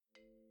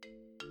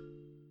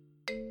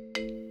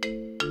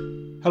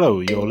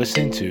Hello, you're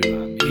listening to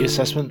an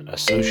E-Assessment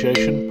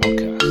Association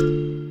podcast.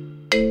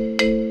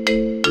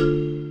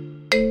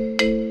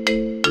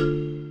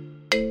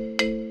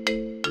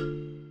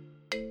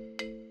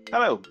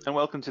 Hello, and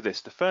welcome to the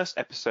first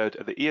episode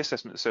of the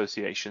E-Assessment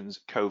Association's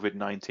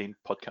COVID-19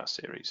 podcast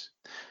series.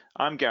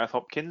 I'm Gareth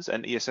Hopkins,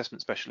 an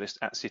E-Assessment Specialist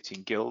at City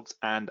and Guilds,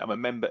 and I'm a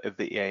member of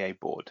the EAA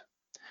board.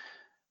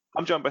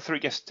 I'm joined by three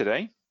guests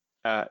today,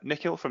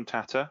 Nikhil from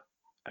Tata,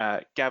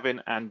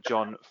 Gavin and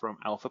John from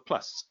Alpha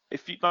Plus.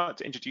 If you'd like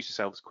to introduce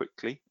yourselves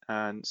quickly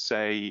and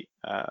say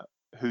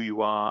who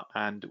you are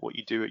and what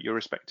you do at your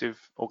respective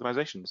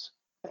organisations.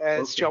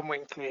 It's John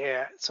Winkley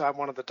here. So I'm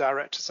one of the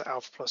directors at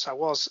Alpha Plus. I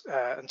was,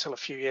 until a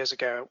few years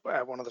ago,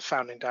 one of the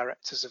founding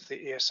directors of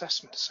the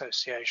E-Assessment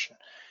Association.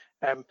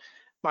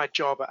 My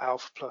job at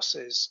Alpha Plus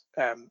is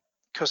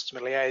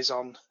customer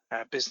liaison,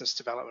 business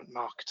development,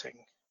 marketing,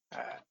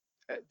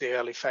 the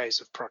early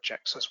phase of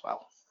projects as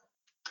well.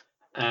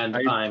 And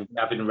I'm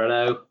Gavin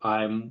Renault.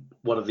 I'm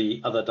one of the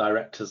other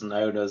directors and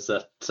owners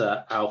at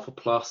Alpha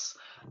Plus.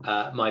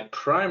 My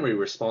primary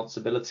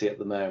responsibility at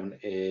the moment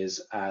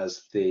is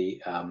as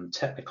the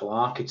technical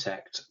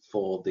architect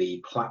for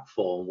the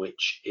platform,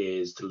 which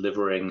is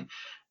delivering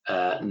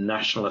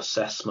national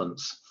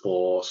assessments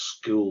for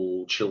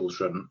school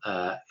children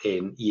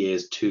in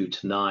years 2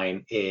 to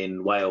 9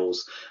 in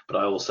Wales. But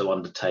I also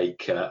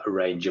undertake a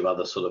range of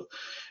other sort of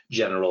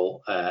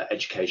general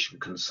education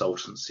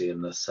consultancy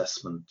and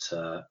assessment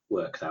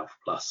work at Alpha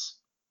Plus.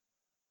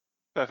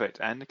 Perfect.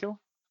 And Nikhil?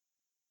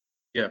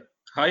 Yeah.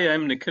 Hi,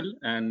 I'm Nikhil,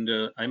 and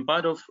I'm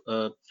part of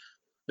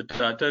the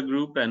Tata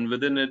Group, and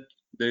within it,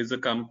 there is a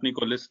company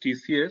called as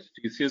TCS.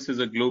 TCS is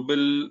a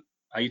global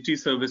IT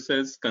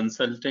services,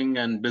 consulting,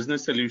 and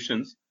business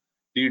solutions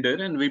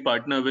leader, and we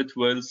partner with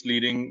world's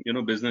leading,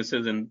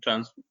 businesses in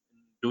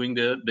doing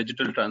their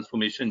digital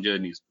transformation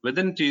journeys.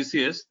 Within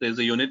TCS, there's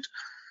a unit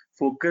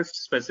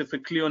focused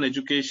specifically on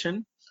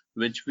education,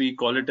 which we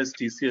call it as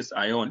TCS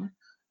ION.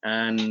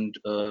 And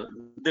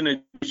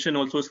within education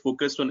also is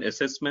focused on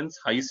assessments,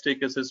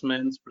 high-stake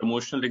assessments,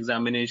 promotional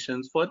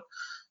examinations for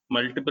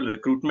multiple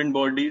recruitment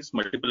bodies,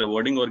 multiple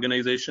awarding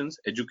organizations,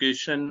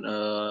 education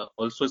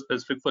also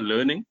specific for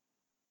learning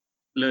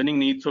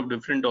needs of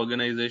different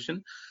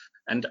organizations.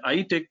 And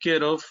I take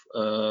care of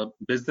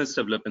business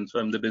development. So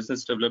I'm the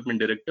business development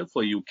director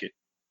for UK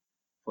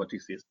for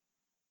TCS.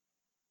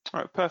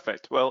 All right,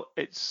 perfect. Well,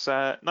 it's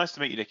nice to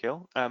meet you,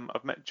 Nikhil.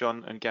 I've met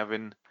John and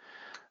Gavin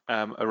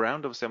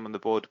around. Obviously, I'm on the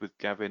board with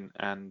Gavin,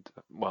 and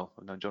well,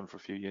 I've known John for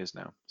a few years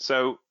now.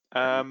 So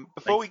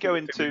before we go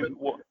into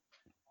what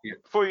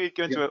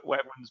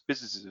everyone's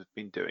businesses have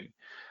been doing,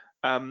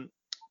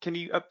 can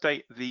you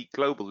update the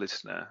global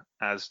listener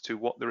as to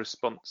what the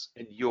response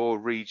in your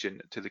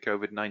region to the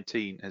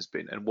COVID-19 has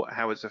been, and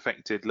how it's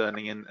affected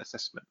learning and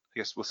assessment? I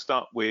guess we'll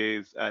start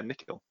with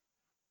Nikhil.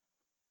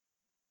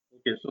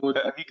 Okay, so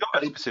have you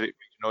got a specific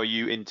region, or are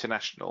you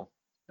international?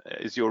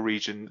 Is your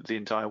region the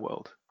entire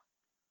world?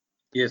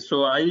 Yes,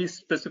 so I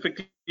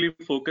specifically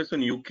focus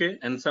on UK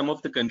and some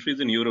of the countries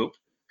in Europe.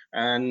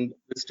 And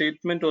the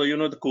statement, or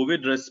the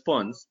COVID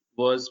response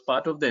was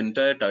part of the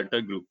entire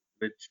Tata Group,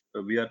 which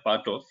we are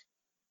part of.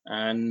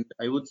 And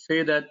I would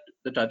say that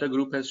the Tata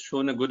Group has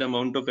shown a good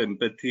amount of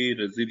empathy,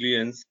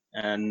 resilience,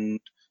 and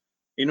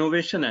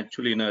innovation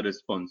actually in our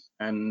response.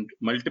 And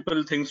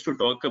multiple things to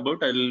talk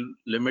about. I'll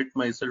limit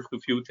myself to a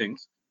few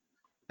things.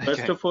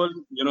 First of all,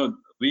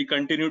 we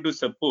continue to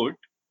support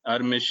our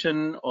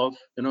mission of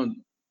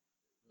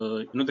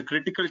the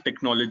critical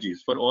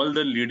technologies for all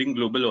the leading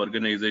global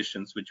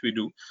organizations which we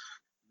do.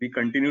 We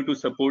continue to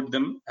support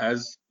them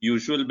as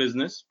usual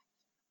business.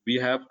 We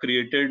have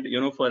created,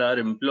 for our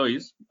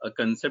employees, a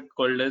concept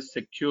called as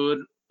secure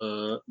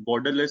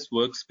borderless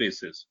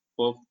workspaces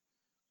for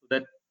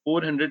that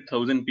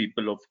 400,000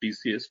 people of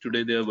TCS.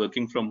 Today, they are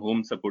working from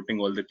home, supporting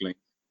all the clients.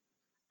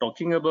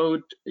 Talking about,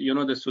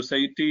 the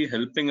society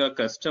helping our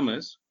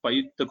customers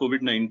fight the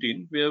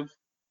COVID-19, we have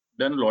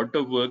done a lot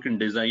of work in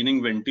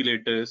designing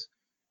ventilators,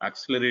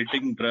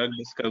 accelerating drug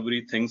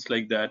discovery, things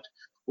like that.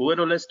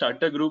 Overall, as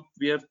Tata Group,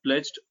 we have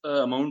pledged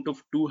an amount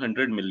of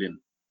 200 million,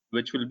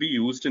 which will be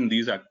used in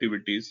these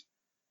activities.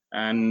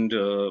 And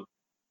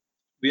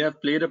we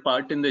have played a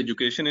part in the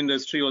education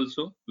industry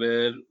also,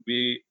 where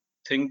we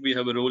think we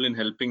have a role in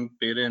helping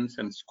parents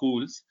and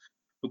schools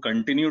to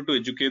continue to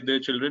educate their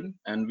children.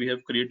 And we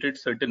have created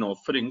certain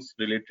offerings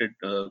related,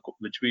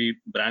 which we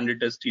brand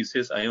it as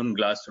TCS ION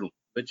Classroom,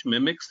 which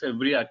mimics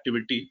every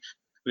activity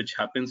which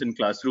happens in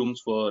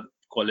classrooms for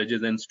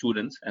colleges and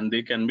students, and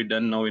they can be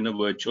done now in a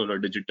virtual or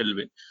digital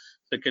way.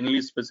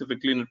 Secondly,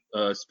 specifically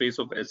in space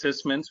of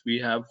assessments, we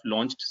have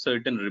launched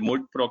certain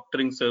remote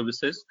proctoring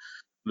services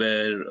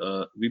where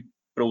we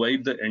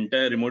provide the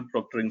entire remote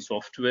proctoring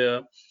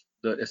software,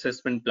 the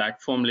assessment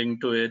platform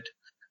linked to it,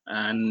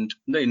 and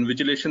the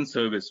invigilation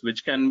service,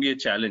 which can be a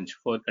challenge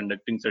for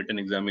conducting certain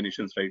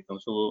examinations right now.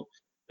 So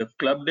we've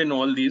clubbed in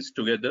all these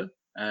together,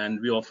 and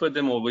we offer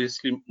them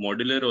obviously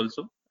modular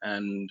also.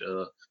 And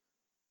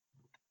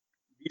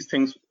these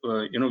things,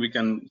 we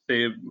can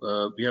say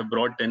we have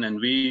brought in, and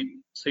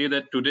we say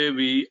that today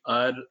we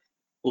are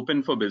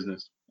open for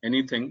business.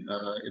 Anything.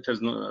 It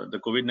has no. The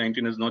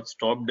COVID-19 has not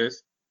stopped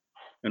us,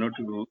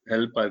 to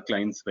help our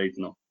clients right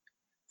now.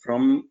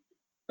 From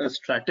a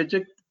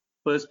strategic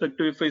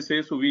perspective, if I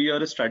say so, we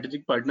are a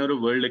strategic partner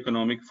of World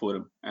Economic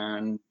Forum,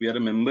 and we are a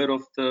member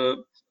of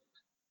the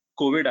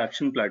COVID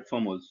Action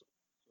Platform also.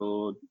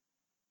 So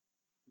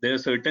there are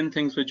certain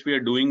things which we are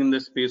doing in the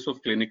space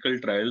of clinical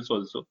trials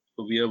also.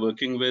 So we are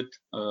working with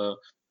WHO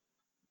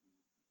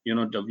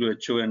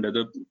and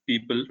other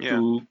people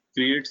to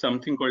create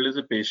something called as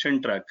a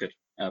patient tracker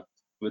app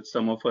with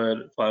some of our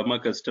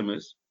pharma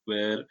customers,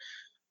 where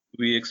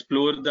we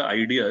explore the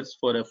ideas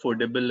for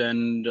affordable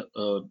and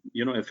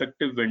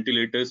effective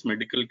ventilators,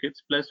 medical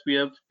kits. Plus, we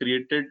have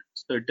created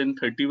certain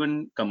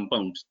 31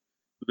 compounds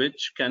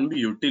which can be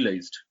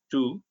utilized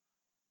to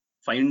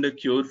find a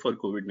cure for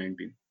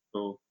COVID-19.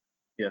 So,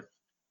 yeah.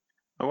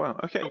 Oh wow.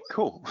 Okay.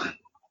 Cool.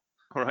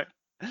 All right.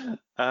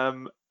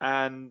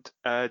 And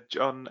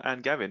John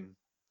and Gavin,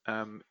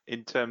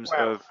 in terms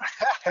of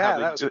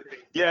having, that was no.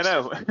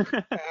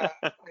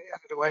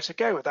 the way to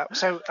go with that.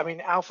 So, I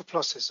mean, Alpha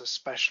Plus is a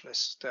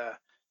specialist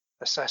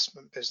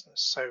assessment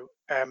business. So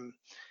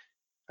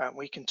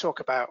we can talk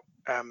about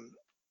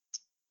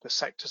the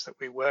sectors that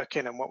we work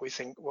in and what we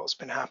think what's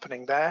been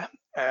happening there.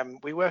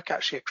 We work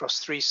actually across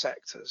 3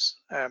 sectors: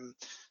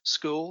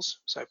 schools,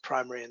 so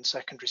primary and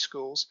secondary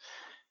schools,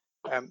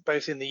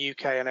 both in the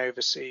UK and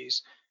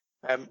overseas.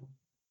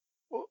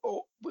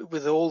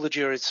 With all the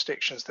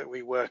jurisdictions that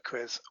we work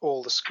with,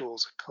 all the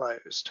schools are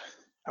closed,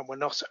 and we're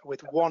not,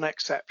 with one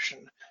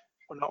exception,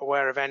 we're not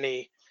aware of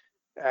any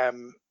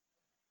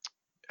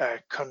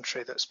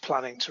country that's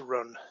planning to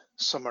run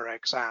summer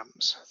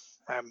exams.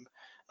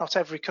 Not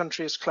every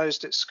country has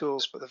closed its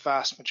schools, but the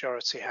vast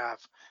majority have.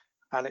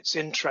 And it's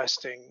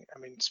interesting, I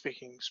mean,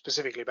 speaking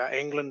specifically about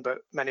England, but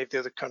many of the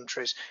other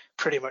countries,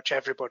 pretty much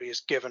everybody has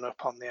given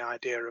up on the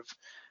idea of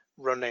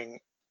running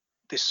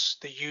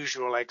the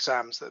usual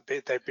exams that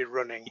they'd be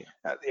running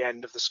at the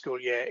end of the school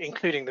year,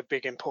 including the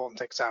big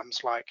important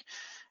exams like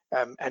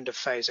end of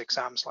phase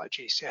exams like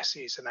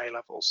GCSEs and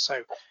A-levels.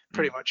 So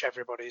pretty much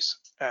everybody's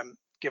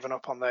given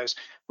up on those.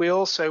 We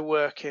also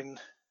work in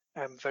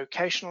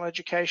vocational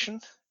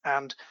education,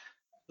 and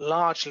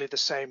largely the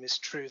same is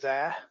true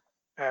there.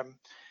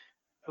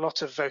 A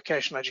lot of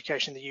vocational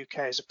education in the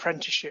UK is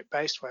apprenticeship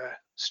based, where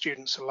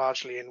students are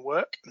largely in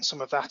work, and some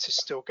of that is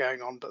still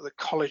going on, but the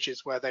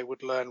colleges where they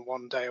would learn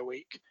 1 day a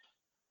week,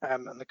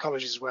 and the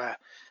colleges where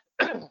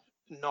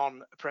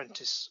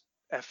non-apprentice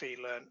FE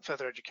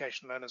further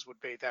education learners would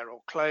be, they're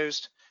all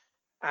closed.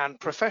 And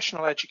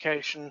professional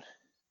education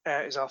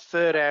is our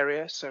 3rd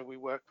area, so we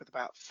work with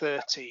about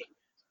 30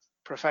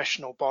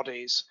 professional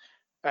bodies.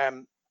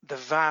 The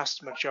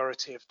vast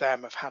majority of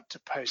them have had to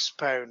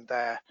postpone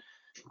their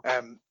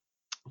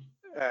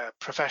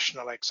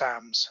professional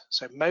exams.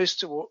 So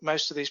most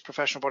of these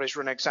professional bodies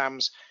run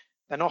exams.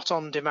 They're not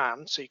on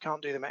demand, so you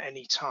can't do them at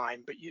any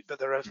time, but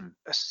there are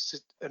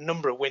a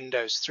number of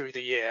windows through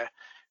the year,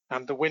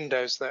 and the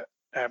windows that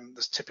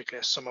there's typically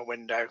a summer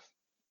window,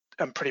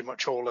 and pretty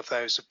much all of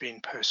those have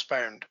been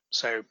postponed.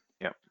 So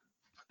they'll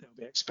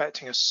be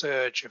expecting a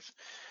surge of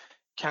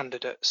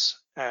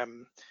candidates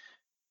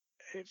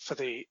for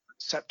the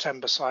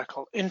September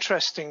cycle.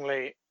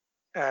 Interestingly,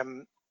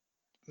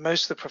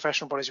 most of the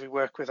professional bodies we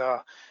work with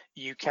are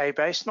UK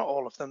based, not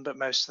all of them, but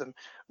most of them.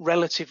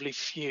 Relatively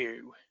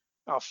few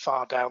are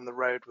far down the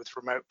road with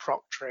remote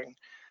proctoring,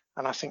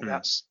 and I think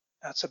that's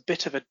a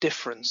bit of a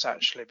difference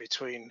actually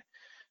between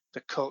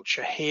the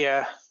culture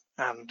here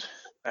and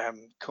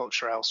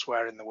culture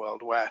elsewhere in the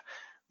world, where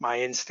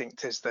my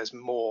instinct is there's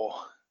more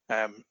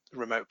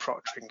remote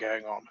proctoring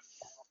going on.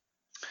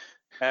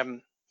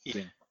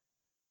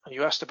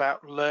 You asked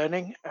about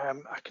learning.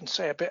 I can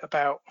say a bit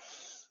about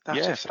that.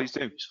 Yes, please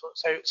do.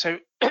 So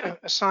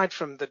aside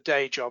from the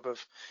day job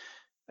of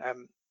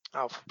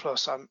Alpha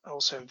Plus, I'm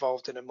also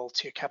involved in a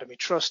multi-academy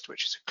trust,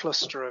 which is a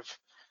cluster of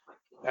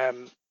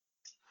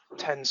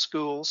 10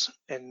 schools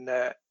in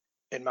my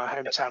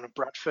hometown of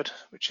Bradford,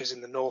 which is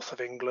in the north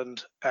of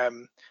England.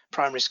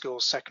 Primary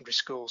schools, secondary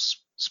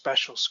schools,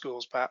 special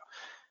schools, about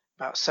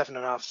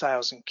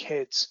 7,500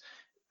 kids.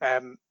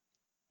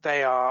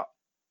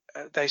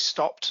 They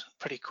stopped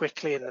pretty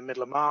quickly in the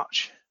middle of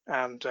March,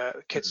 and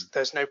kids,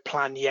 there's no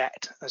plan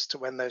yet as to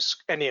when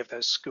any of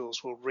those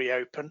schools will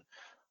reopen,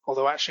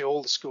 although actually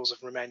all the schools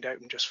have remained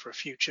open just for a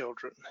few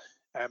children,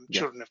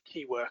 children of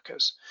key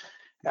workers,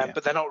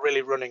 but they're not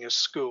really running as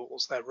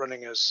schools. They're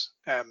running as,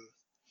 I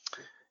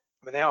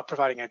mean, they are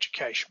providing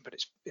education, but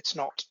it's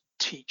not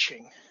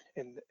teaching.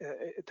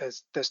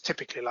 There's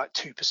typically like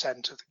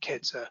 2% of the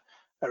kids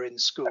are in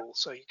school,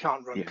 so you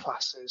can't run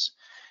classes.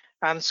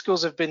 And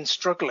schools have been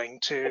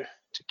struggling to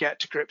get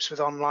to grips with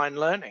online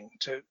learning.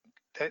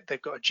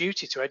 They've got a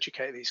duty to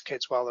educate these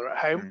kids while they're at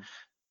home,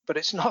 but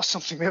it's not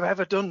something they've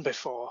ever done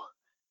before.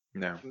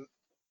 No.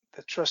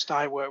 The trust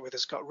I work with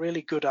has got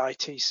really good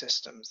IT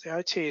systems. The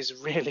IT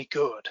is really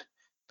good,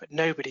 but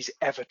nobody's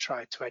ever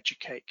tried to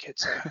educate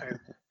kids at home.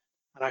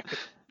 And I could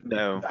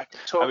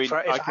talk if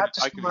I had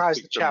to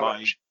summarize the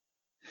challenge.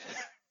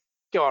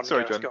 Go on.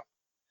 Sorry, John. Go on.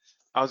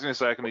 I was going to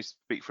say I can only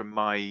speak from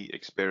my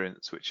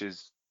experience, which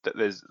is that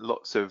there's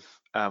lots of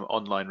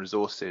online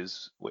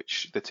resources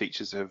which the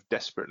teachers have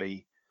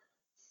desperately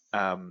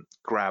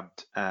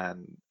grabbed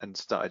and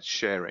started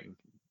sharing.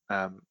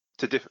 But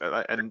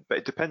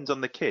it depends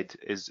on the kid.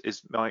 Is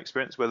my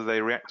experience whether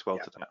they react well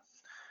to that,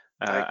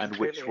 and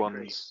which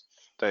ones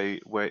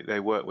they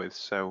work with.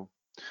 So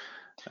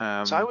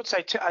I would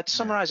say I'd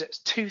summarize it as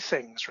two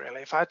things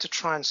really. If I had to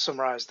try and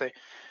summarize the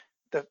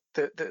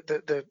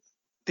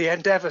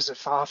endeavours of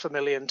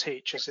 500,000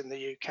 teachers in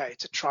the UK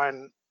to try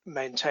and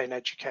maintain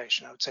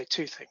education, I would say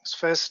two things.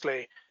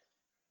 Firstly,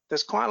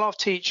 there's quite a lot of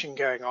teaching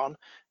going on,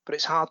 but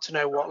it's hard to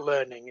know what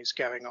learning is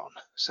going on.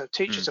 So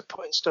teachers are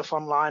putting stuff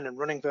online and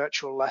running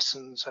virtual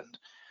lessons and,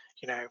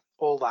 you know,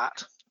 all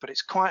that, but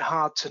it's quite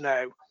hard to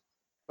know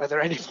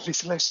whether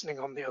anybody's listening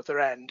on the other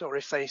end, or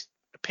if they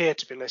appear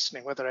to be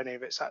listening, whether any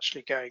of it's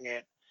actually going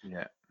in.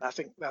 Yeah, I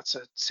think that's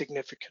a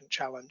significant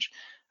challenge.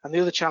 And the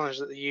other challenge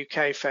that the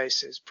UK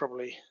faces,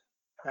 probably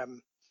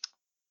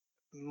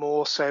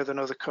more so than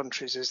other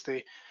countries, is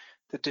the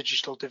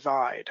digital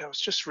divide. I was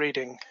just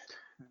reading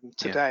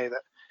today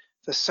that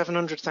there's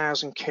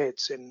 700,000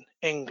 kids in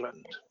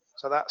England,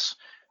 so that's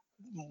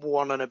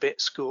one and a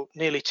bit school,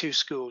 nearly 2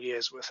 school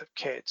years worth of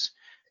kids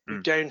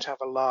who don't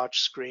have a large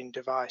screen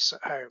device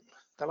at home.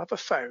 They'll have a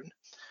phone,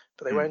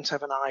 but they won't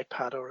have an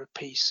iPad or a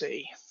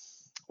PC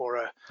or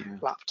a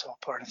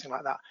laptop or anything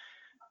like that.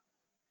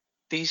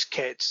 These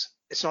kids,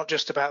 it's not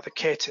just about the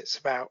kit, it's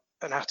about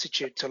an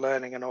attitude to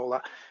learning and all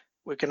that.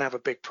 We're going to have a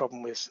big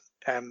problem with,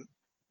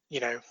 you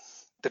know,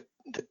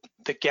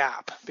 the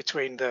gap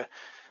between the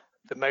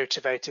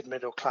motivated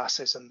middle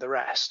classes and the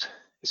rest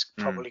is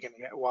probably going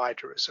to get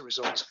wider as a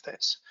result of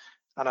this.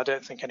 And I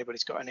don't think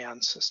anybody's got any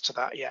answers to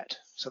that yet.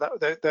 So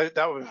that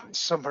was a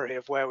summary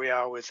of where we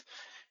are with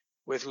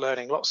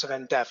learning. Lots of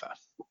endeavour,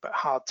 but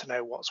hard to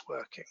know what's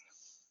working.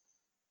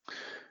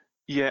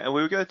 Yeah, and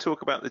we were going to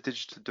talk about the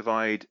digital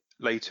divide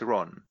later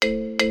on. The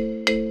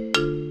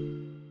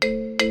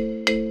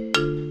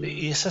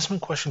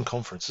e-assessment question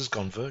conference has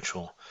gone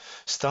virtual.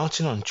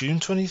 Starting on June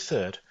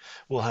 23rd,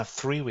 we'll have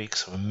 3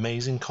 weeks of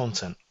amazing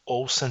content,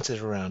 all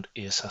centered around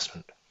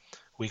e-assessment.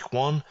 Week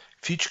 1,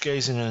 future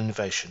gazing and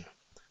innovation.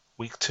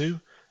 Week 2,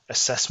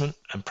 assessment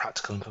and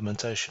practical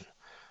implementation.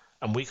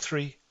 And Week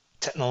 3,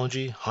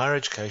 technology, higher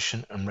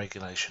education and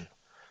regulation.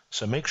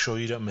 So make sure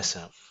you don't miss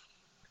out.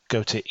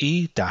 Go to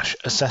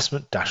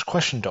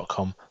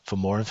e-assessment-question.com for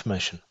more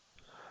information.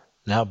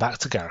 Now back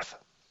to Gareth.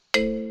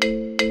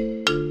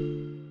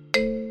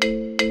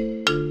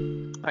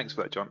 Thanks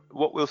for that, John.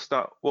 What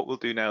we'll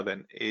do now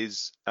then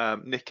is,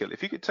 Nikhil,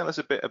 if you could tell us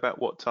a bit about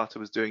what Tata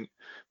was doing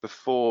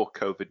before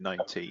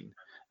COVID-19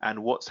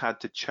 and what's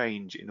had to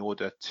change in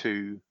order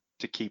to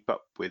keep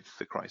up with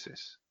the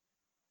crisis.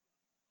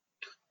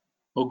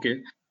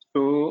 Okay,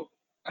 so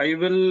I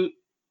will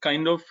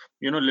kind of,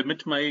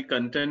 limit my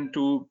content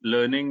to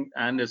learning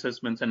and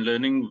assessments, and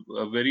learning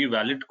a very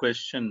valid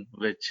question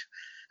which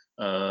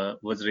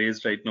was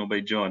raised right now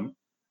by John,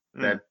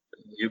 that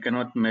you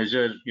cannot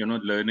measure,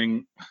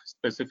 learning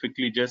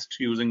specifically just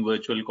using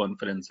virtual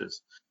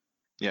conferences.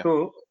 Yeah.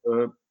 So,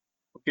 okay,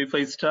 if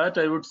I start,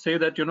 I would say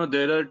that,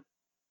 there are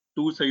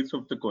two sides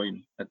of the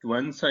coin. At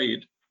one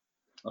side,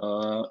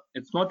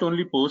 it's not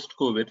only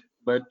post-COVID,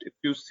 but if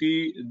you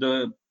see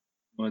the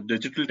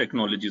digital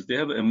technologies, they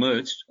have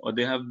emerged, or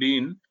they have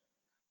been,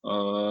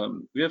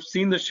 we have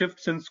seen the shift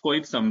since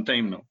quite some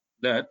time now,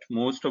 that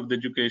most of the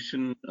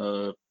education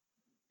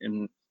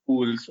in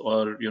schools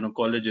or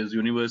colleges,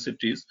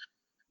 universities,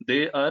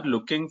 they are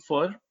looking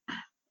for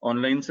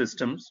online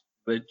systems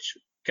which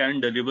can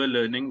deliver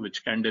learning,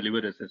 which can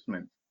deliver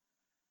assessment.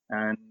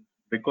 And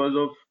because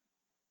of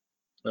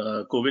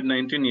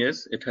COVID-19,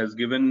 yes, it has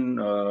given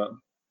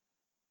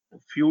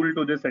fuel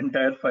to this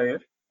entire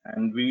fire,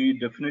 and we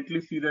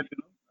definitely see that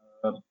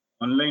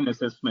online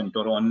assessment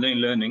or online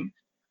learning,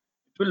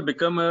 it will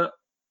become a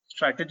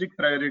strategic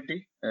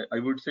priority, I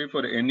would say,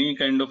 for any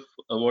kind of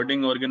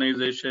awarding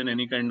organization,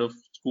 any kind of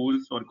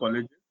schools or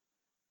colleges.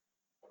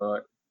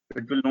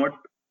 It will not,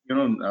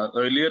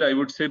 earlier I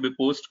would say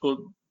before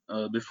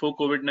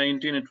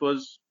COVID-19, it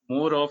was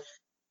more of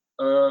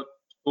a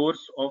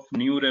source of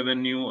new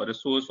revenue or a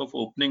source of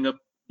opening up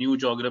new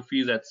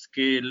geographies at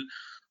scale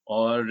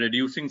or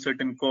reducing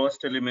certain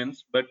cost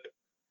elements. But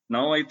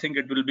now I think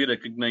it will be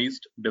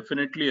recognized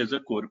definitely as a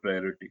core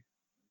priority.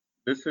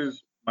 This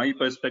is my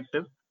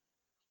perspective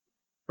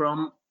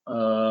from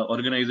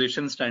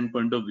organization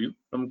standpoint of view.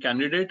 From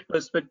candidate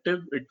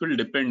perspective, it will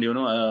depend.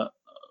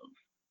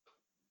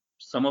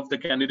 Some of the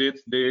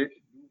candidates, they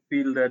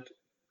feel that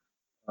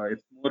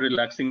it's more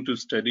relaxing to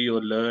study or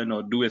learn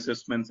or do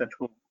assessments at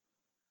home,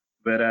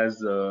 whereas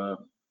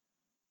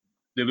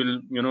they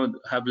will,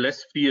 have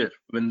less fear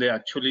when they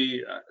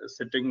actually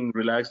sitting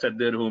relaxed at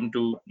their home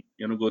to,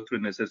 go through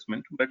an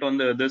assessment. But on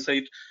the other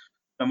side,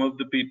 some of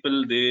the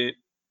people, they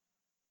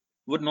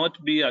would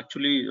not be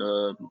actually,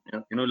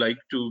 like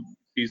to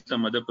see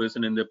some other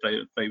person in their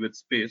private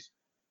space.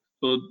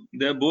 So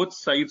they're both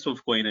sides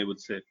of coin, I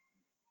would say.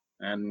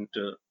 And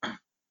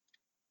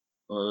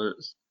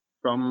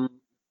from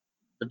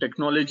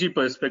technology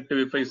perspective,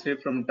 if I say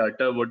from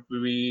Tata, what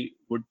we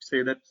would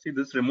say that, see,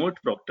 this remote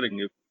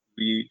proctoring, if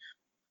we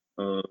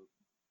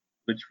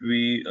which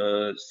we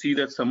see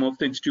that some of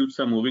the institutes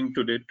are moving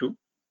today to.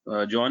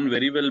 John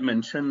very well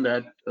mentioned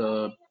that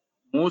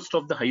most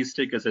of the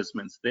high-stake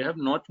assessments, they have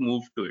not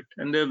moved to it,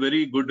 and there are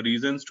very good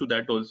reasons to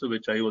that also,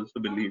 which I also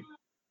believe.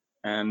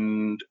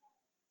 And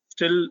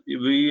still,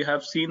 we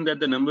have seen that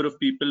the number of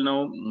people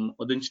now,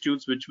 or the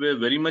institutes which were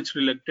very much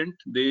reluctant,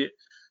 they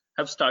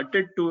have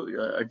started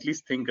to at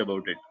least think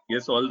about it.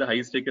 Yes, all the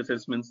high-stake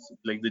assessments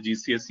like the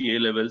GCSE A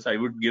levels, I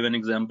would give an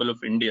example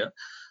of India.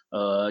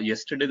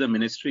 Yesterday, the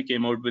ministry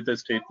came out with a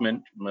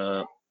statement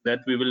that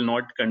we will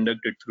not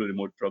conduct it through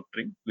remote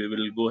proctoring. We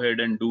will go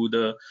ahead and do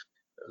the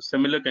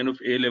similar kind of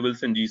A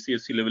levels and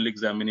GCSE level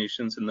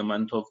examinations in the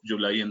month of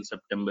July and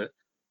September.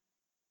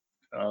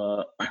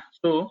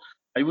 So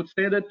I would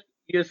say that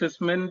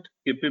e-assessment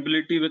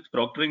capability with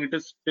proctoring, it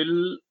is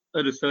still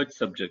a research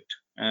subject,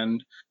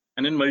 and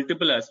in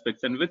multiple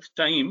aspects. And with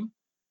time,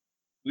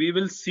 we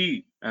will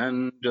see,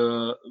 and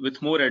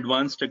with more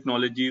advanced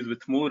technologies,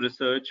 with more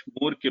research,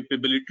 more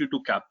capability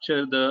to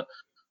capture the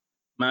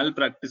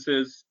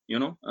malpractices,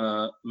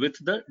 with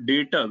the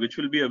data which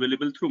will be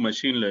available through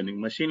machine learning.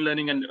 Machine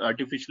learning and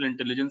artificial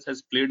intelligence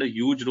has played a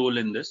huge role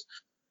in this.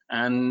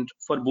 And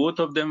for both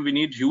of them, we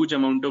need huge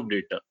amount of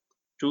data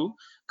to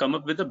come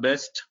up with the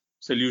best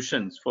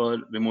solutions for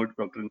remote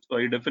proctoring. So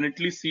I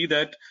definitely see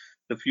that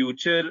the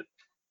future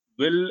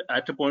will,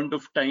 at a point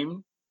of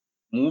time,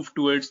 move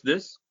towards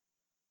this.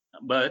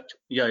 But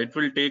yeah, it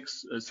will take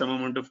some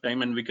amount of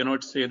time, and we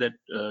cannot say that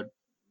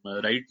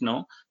right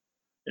now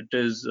it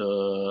is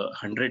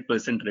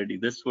 100% ready.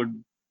 This would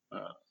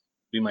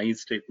be my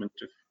statement,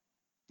 if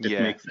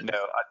it makes sense.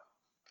 No,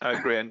 I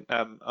agree, and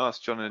I'll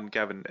ask John and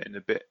Gavin in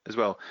a bit as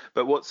well.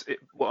 But what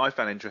I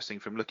found interesting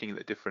from looking at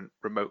the different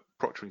remote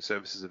proctoring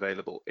services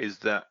available is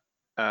that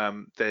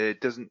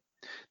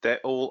they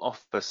all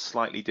offer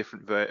slightly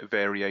different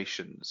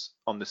variations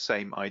on the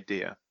same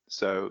idea.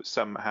 So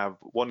some have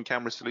one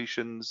camera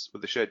solutions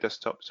with a shared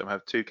desktop, some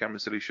have two camera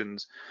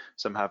solutions,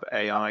 some have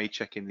AI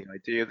checking the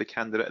idea of the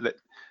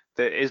candidate.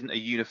 There isn't a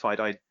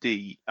unified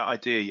idea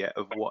yet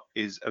of what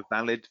is a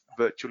valid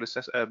virtual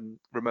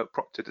remote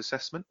proctored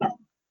assessment.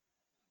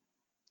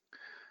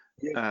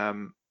 Yeah.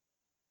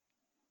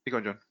 You go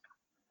on, John.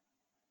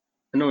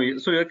 No,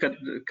 so you're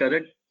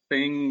correct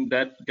saying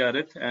that,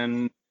 Gareth.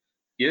 And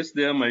yes,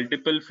 there are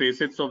multiple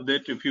facets of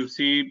that. If you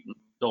see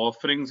the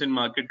offerings in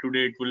market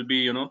today, it will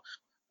be,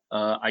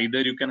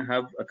 either you can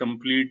have a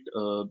complete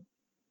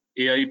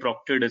AI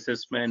proctored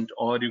assessment,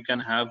 or you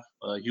can have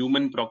a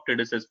human proctored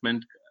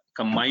assessment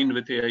combined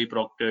with AI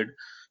proctored.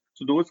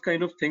 So those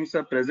kind of things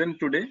are present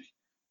today.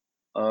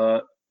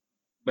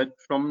 But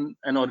from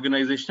an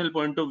organizational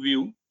point of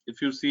view,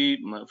 if you see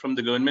from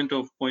the government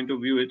point of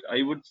view,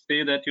 I would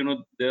say that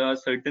there are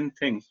certain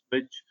things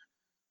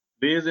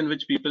ways in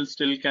which people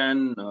still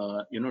can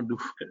do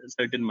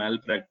certain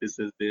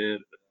malpractices. There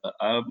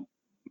are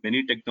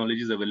many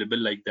technologies available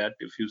like that.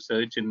 If you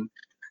search in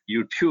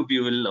YouTube,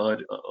 you will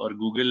or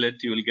Google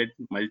it, you will get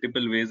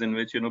multiple ways in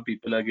which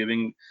people are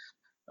giving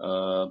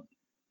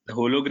the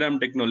hologram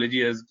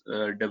technology has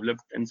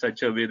developed in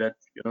such a way that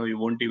you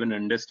won't even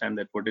understand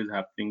that what is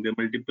happening. There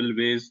are multiple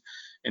ways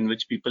in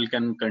which people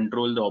can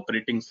control the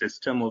operating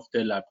system of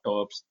their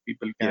laptops.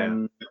 People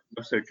can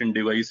have certain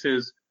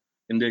devices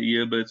in their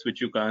earbuds which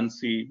you can't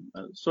see.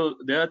 So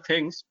there are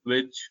things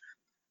which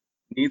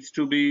needs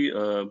to be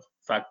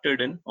factored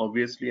in,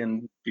 obviously,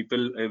 and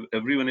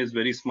everyone is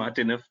very smart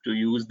enough to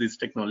use these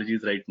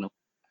technologies right now.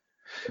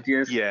 But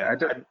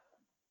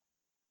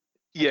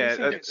yes,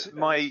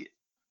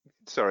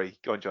 sorry,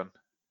 go on, John.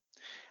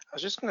 I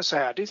was just going to say,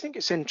 I do think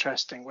it's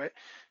interesting.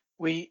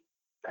 There's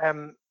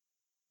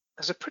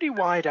a pretty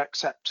wide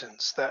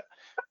acceptance that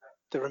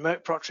the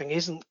remote proctoring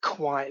isn't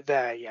quite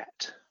there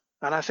yet,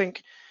 and I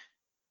think.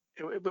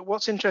 But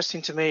what's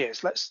interesting to me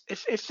is,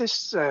 if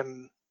this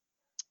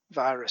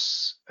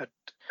virus had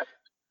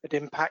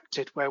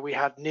impacted where we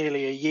had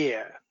nearly a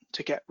year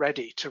to get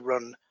ready to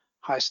run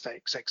high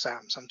stakes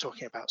exams, I'm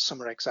talking about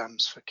summer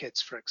exams for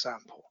kids, for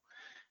example,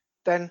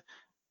 then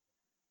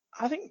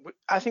I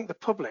think the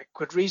public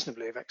would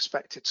reasonably have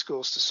expected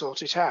schools to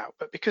sort it out.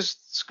 But because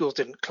schools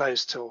didn't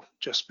close till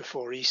just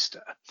before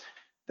Easter,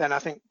 then I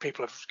think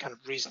people have kind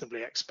of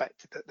reasonably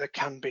expected that there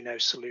can be no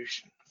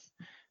solution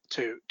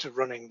to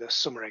running the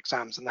summer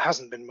exams, and there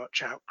hasn't been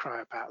much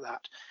outcry about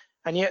that.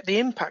 And yet the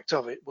impact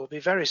of it will be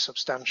very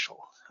substantial.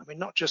 I mean,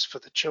 not just for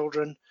the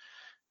children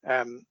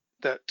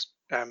that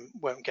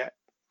won't get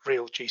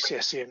real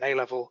GCSE and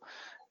A-level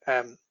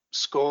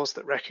scores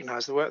that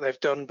recognise the work they've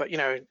done, but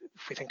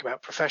if we think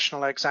about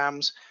professional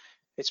exams,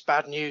 it's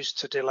bad news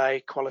to delay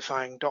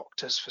qualifying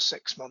doctors for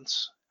 6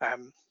 months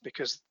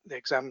because the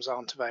exams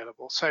aren't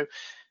available. So,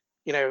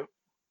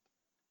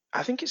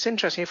 I think it's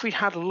interesting. If we'd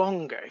had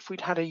longer, if we'd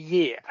had a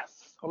year,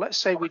 or let's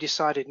say we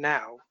decided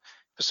now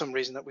for some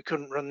reason that we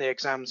couldn't run the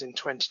exams in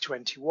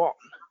 2021,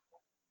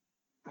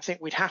 I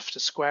think we'd have to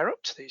square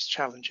up to these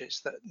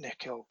challenges that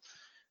Nikhil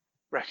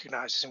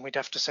recognises, and we'd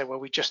have to say, well,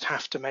 we just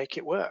have to make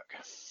it work.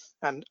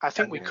 And I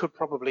think we could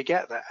probably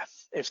get there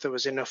if there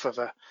was enough of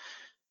a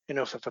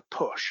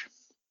push.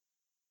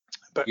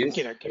 But Yes.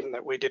 given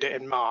that we did it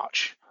in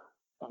March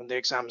and the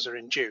exams are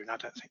in June, I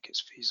don't think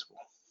it's feasible.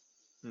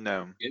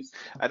 No. Yes.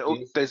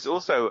 And there's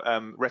also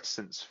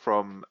reticence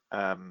from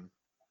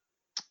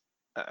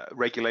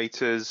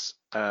regulators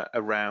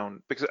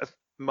around, because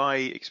my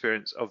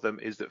experience of them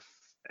is that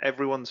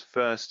everyone's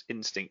first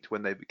instinct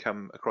when they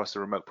come across a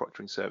remote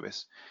proctoring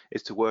service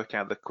is to work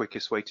out the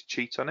quickest way to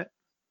cheat on it.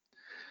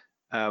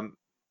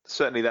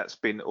 Certainly that's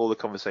been all the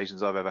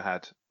conversations I've ever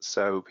had.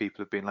 So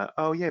people have been like,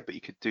 oh yeah, but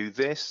you could do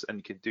this and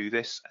you could do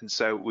this. And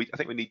so I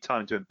think we need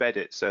time to embed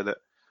it so that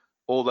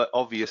all the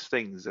obvious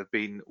things have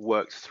been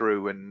worked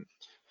through and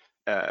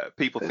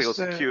people feel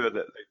secure that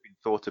they've been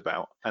thought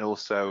about. And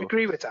also, I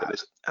agree with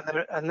that.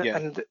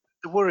 And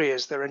the worry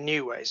is there are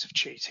new ways of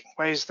cheating,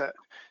 ways that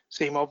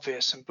seem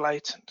obvious and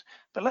blatant.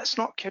 But let's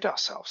not kid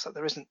ourselves that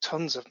there isn't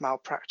tons of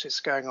malpractice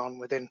going on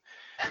within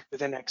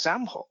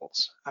exam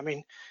halls. I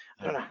mean,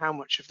 I don't know how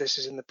much of this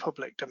is in the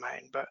public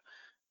domain, but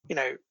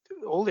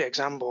all the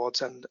exam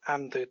boards and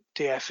the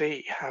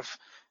DFE have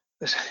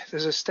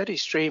there's a steady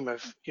stream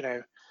of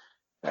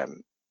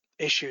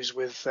issues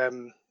with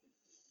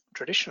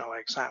traditional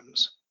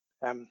exams.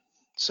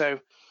 So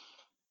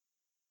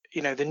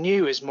the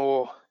new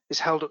is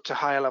held up to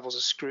higher levels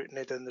of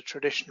scrutiny than the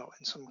traditional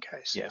in some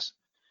cases. Yes.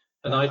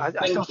 And I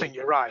still think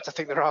you're right. I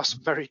think there are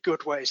some very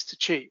good ways to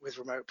cheat with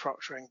remote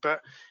proctoring, but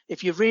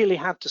if you really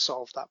had to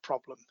solve that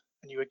problem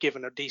and you were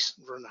given a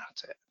decent run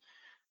at it,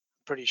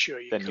 I'm pretty sure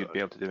you could. Then you'd be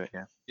able to do it,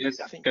 yeah.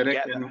 Yes, I think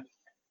correct.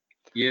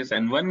 Yes,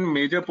 and one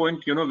major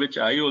point, which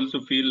I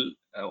also feel,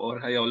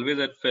 or I always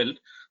had felt,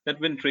 that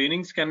when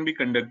trainings can be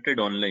conducted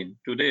online,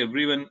 today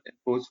everyone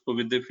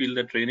post-COVID, they feel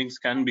that trainings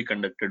can be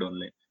conducted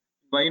online.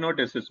 Why not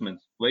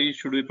assessments? Why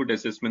should we put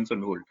assessments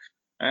on hold?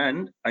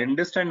 And I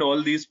understand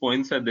all these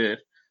points are there,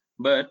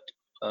 but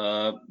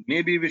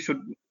maybe we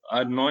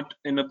are not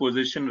in a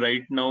position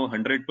right now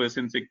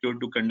 100% secure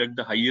to conduct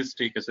the highest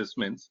stake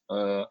assessments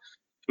through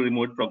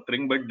remote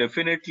proctoring, but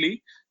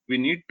definitely we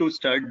need to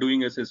start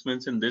doing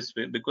assessments in this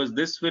way, because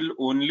this will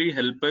only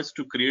help us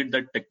to create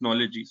that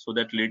technology so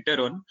that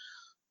later on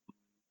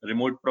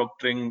remote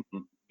proctoring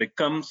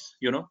becomes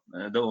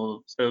the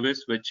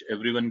service which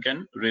everyone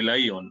can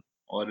rely on,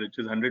 or it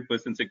is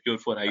 100% secure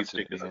for high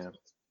stake assessments.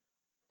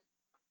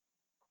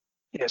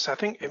 Yes, I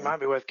think it might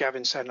be worth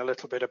Gavin saying a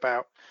little bit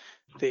about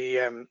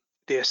the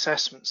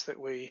assessments that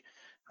we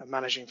are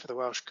managing for the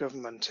Welsh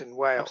Government in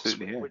Wales,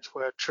 which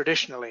were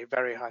traditionally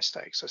very high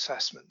stakes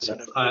assessments and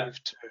have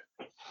moved to.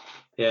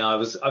 Yeah, I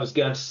was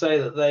going to say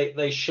that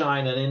they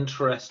shine an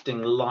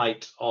interesting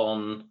light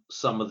on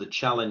some of the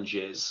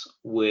challenges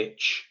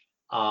which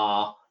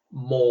are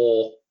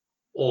more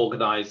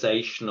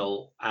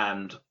organizational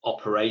and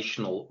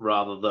operational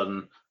rather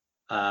than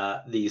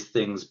these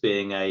things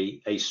being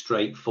a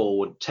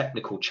straightforward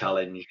technical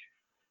challenge,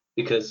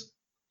 because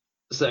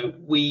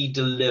we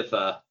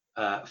deliver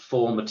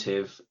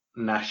formative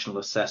national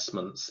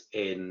assessments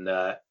in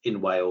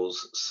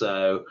Wales.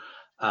 So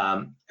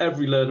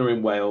every learner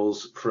in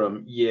Wales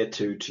from year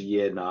 2 to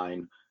year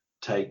 9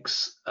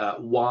 takes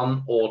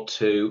 1 or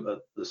 2 at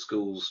the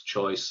school's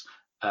choice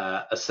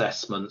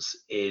assessments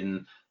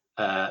in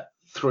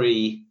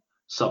 3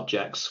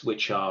 subjects,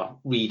 which are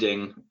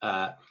reading,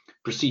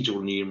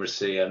 procedural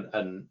numeracy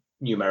and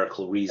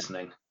numerical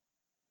reasoning.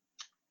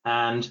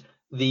 And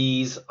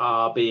these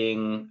are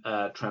being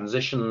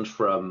transitioned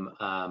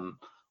from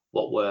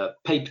what were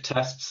paper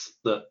tests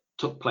that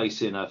took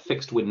place in a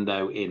fixed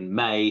window in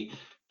May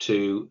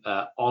to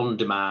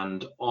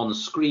on-demand,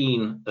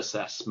 on-screen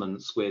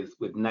assessments with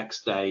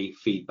next day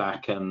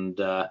feedback and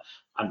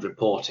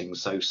reporting.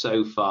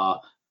 So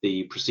far,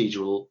 the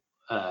procedural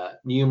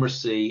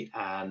numeracy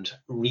and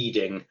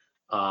reading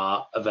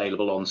are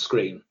available on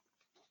screen.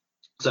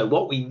 So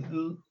what we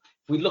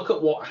look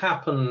at what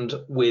happened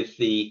with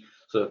the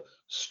sort of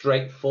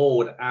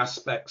straightforward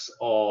aspects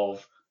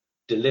of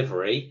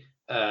delivery,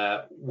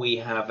 we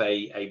have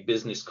a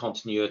business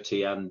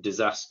continuity and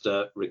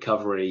disaster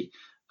recovery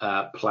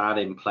plan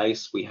in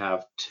place. We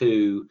have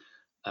 2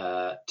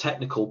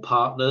 technical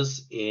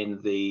partners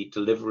in the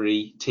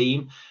delivery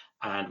team,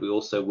 and we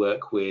also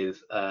work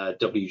with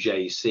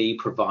WJC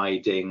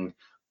providing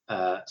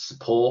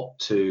support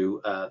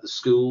to the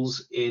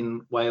schools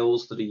in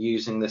Wales that are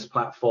using this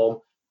platform.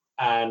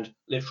 And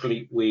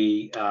literally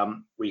we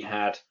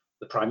had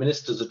the Prime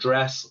Minister's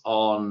address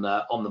on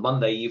the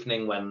Monday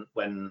evening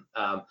when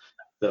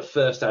the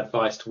first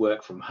advice to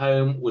work from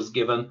home was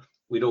given.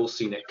 We'd all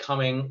seen it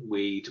coming.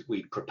 We'd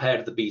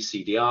prepared the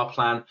BCDR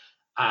plan,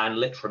 and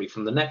literally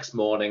from the next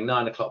morning,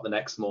 9 o'clock the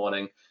next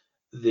morning,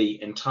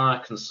 the entire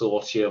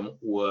consortium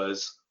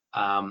was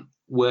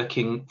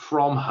working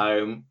from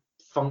home,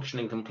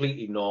 functioning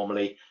completely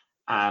normally,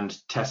 and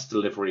test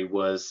delivery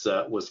was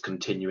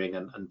continuing,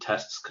 and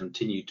tests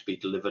continued to be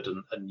delivered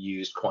and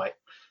used quite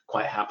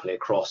happily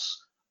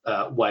across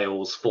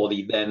Wales for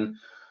the then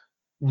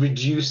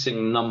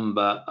reducing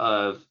number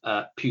of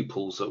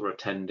pupils that were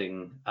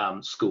attending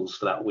schools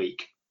for that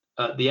week.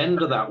 At the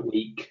end of that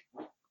week,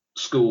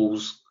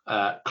 schools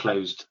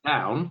closed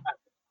down,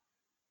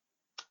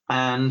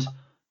 and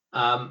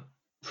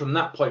from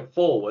that point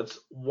forwards,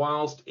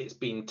 whilst it's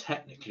been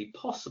technically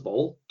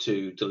possible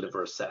to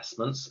deliver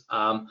assessments,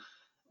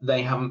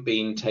 they haven't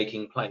been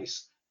taking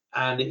place.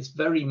 And it's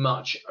very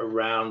much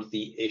around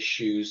the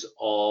issues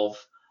of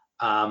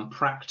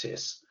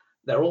practice.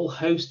 They're all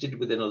hosted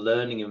within a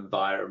learning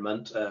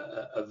environment,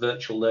 a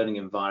virtual learning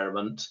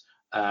environment,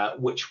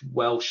 which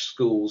Welsh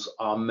schools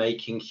are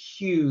making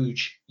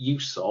huge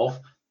use of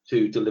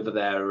to deliver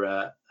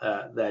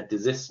their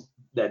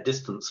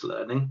distance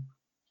learning.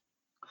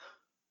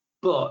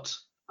 But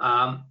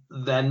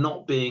they're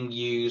not being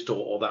used,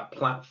 or that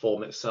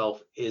platform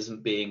itself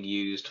isn't being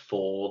used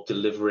for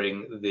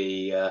delivering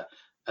the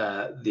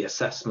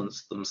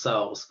assessments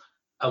themselves.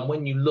 And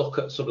when you look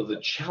at sort of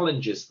the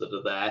challenges that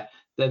are there,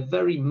 they're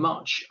very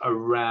much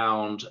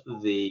around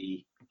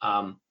the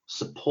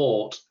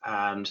support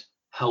and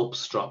help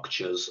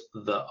structures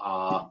that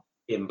are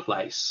in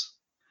place.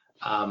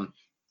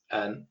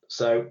 And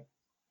so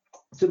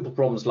simple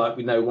problems like,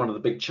 we know one of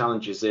the big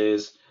challenges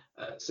is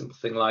a simple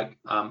thing like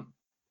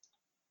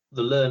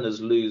the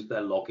learners lose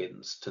their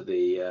logins to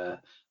the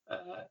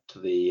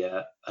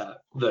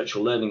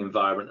virtual learning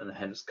environment, and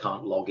hence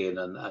can't log in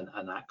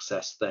and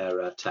access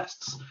their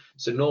tests.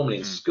 So normally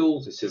in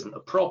schools this isn't a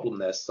problem.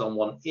 There's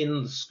someone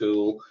in the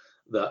school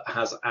that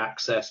has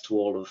access to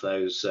all of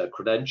those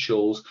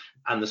credentials,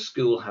 and the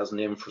school has an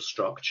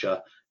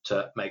infrastructure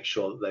to make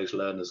sure that those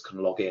learners can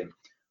log in.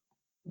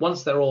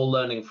 Once they're all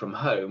learning from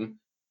home,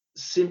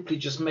 simply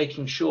just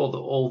making sure that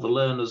all the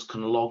learners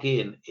can log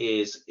in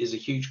is a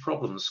huge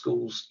problem.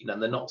 Schools,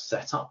 they're not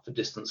set up for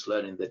distance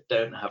learning. They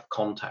don't have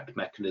contact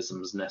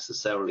mechanisms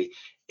necessarily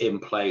in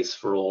place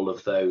for all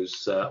of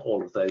those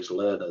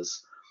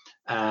learners.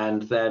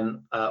 And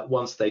then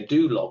once they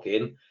do log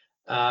in,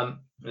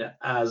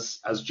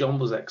 as John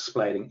was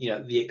explaining,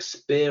 the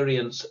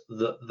experience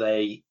that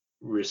they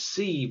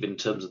receive in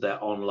terms of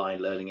their online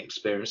learning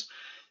experience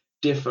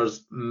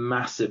differs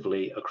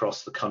massively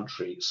across the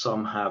country.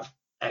 Some have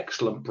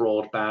excellent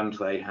broadband,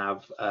 they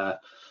have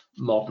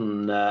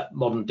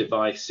modern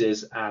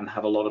devices, and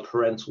have a lot of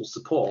parental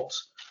support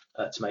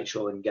to make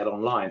sure they can get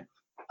online.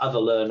 Other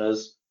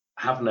learners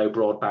have no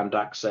broadband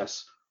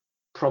access.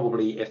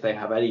 Probably, if they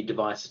have any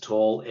device at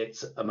all,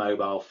 it's a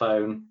mobile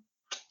phone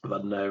of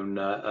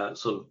unknown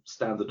sort of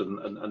standard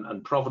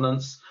and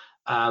provenance,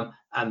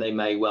 and they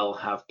may well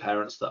have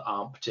parents that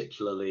aren't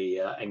particularly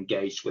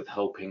engaged with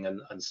helping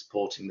and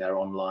supporting their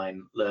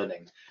online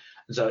learning.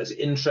 And so it's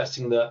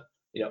interesting that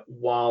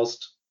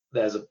whilst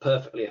there's a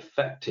perfectly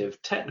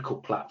effective technical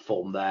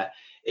platform there,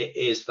 it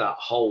is that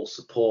whole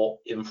support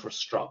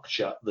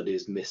infrastructure that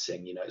is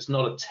missing. It's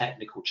not a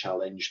technical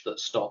challenge that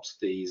stops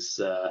these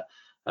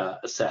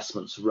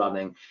assessments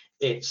running.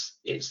 It's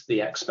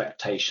the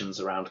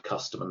expectations around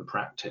custom and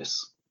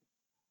practice.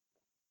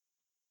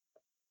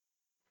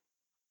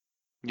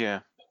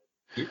 Yeah.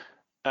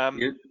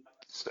 Yeah.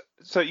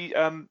 So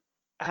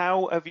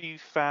how have you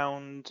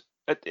found,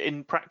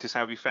 in practice, how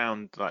have you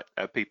found like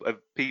have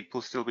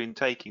people still been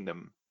taking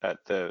them at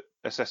the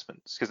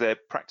assessments? Because they're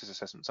practice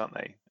assessments, aren't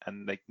they?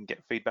 And they can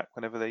get feedback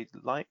whenever they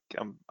like.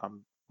 I'm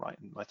right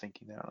in my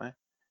thinking there, aren't they?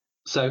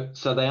 So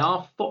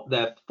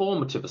they're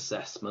formative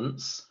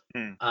assessments,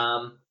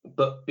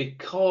 but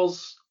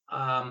because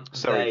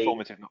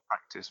formative, not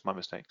practice. My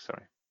mistake.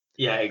 Sorry.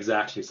 Yeah,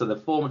 exactly. So the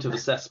formative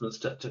assessments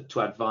to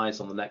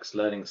advise on the next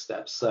learning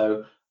steps.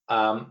 So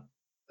as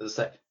I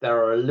say, there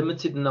are a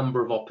limited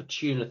number of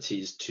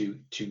opportunities to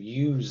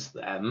use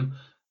them.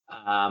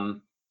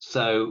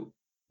 So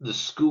the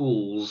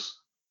schools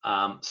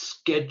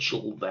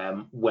schedule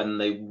them when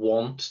they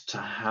want to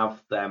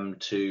have them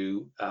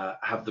to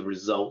have the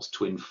results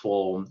to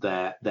inform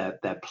their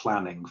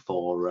planning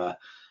for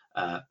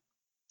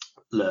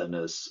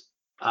learners.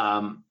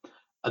 And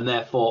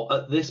therefore,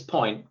 at this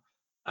point,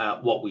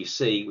 what we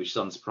see, which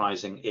is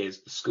unsurprising,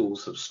 is the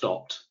schools have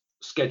stopped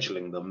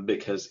scheduling them,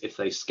 because if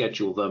they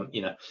schedule them,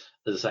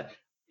 as I say,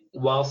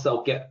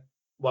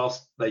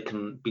 whilst they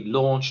can be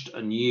launched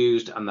and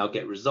used and they'll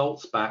get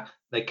results back,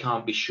 they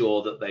can't be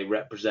sure that they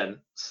represent,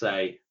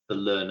 say, the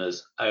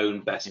learner's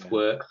own best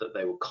work, that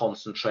they were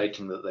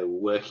concentrating, that they were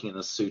working in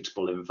a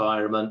suitable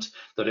environment,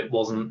 that it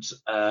wasn't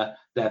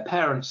their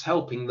parents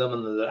helping them,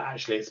 and that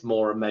actually it's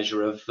more a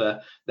measure of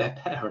their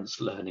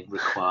parents' learning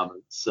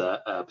requirements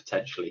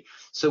potentially.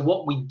 So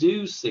what we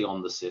do see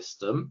on the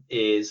system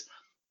is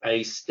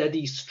a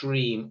steady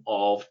stream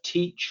of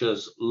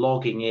teachers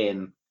logging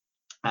in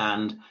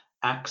and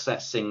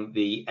accessing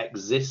the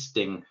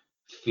existing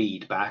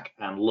feedback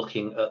and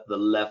looking at the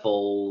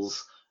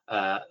levels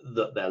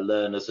that their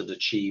learners had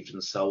achieved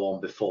and so on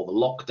before the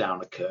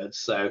lockdown occurred.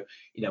 So,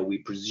 we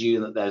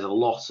presume that there's a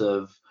lot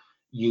of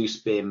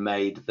use being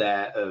made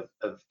there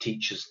of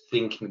teachers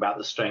thinking about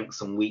the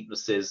strengths and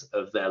weaknesses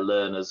of their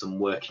learners and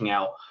working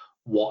out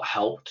what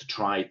help to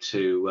try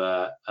to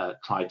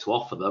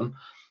offer them.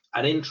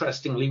 And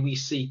interestingly, we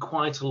see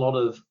quite a lot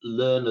of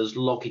learners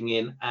logging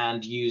in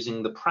and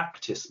using the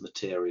practice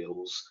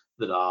materials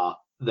that are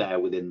there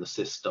within the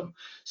system.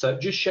 So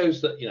it just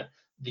shows that,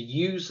 the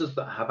users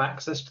that have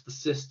access to the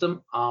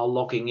system are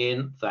logging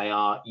in, they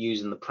are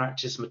using the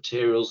practice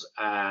materials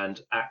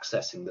and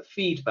accessing the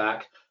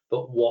feedback.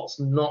 But what's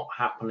not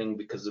happening,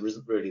 because there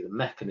isn't really the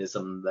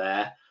mechanism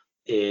there,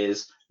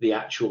 is the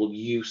actual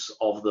use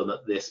of them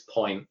at this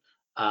point,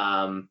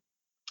 to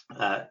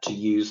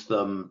use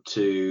them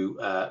to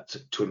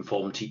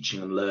inform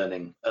teaching and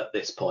learning at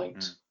this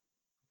point.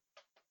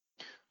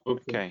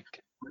 Okay.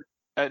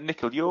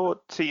 Nikhil, your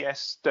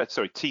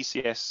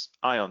TCS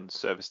Ion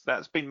service,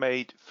 that's been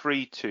made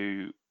free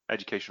to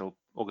educational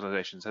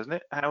organizations, hasn't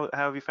it? How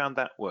have you found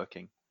that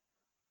working?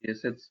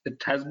 Yes, it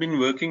has been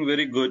working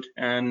very good,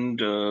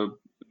 and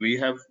we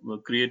have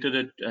created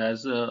it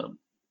as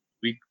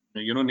we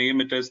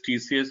name it as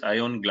TCS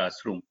Ion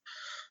Classroom.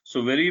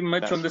 So very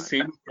much That's on the right.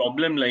 same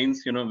problem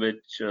lines,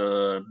 which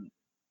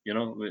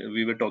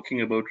we were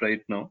talking about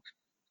right now.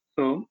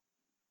 So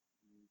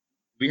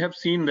we have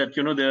seen that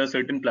there are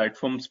certain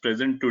platforms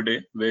present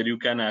today where you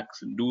can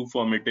do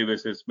formative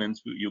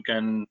assessments. You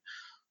can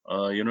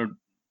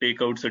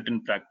take out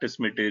certain practice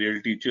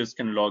material. Teachers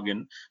can log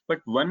in. But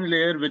one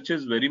layer which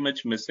is very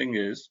much missing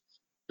is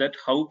that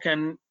how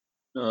can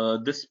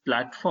this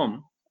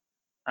platform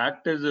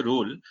act as a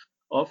role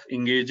of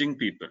engaging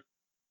people.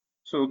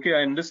 So, okay,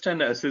 I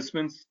understand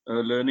assessments,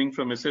 learning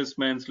from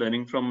assessments,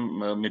 learning from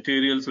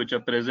materials which are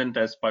present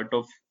as part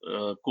of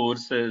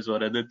courses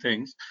or other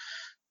things.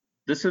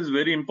 This is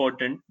very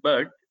important,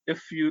 but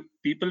if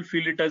people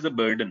feel it as a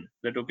burden,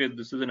 that okay,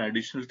 this is an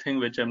additional thing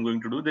which I'm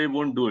going to do, they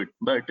won't do it.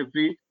 But if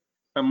we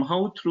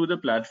somehow, through the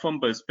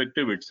platform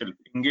perspective itself,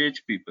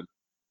 engage people,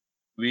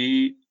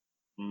 we,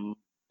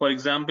 for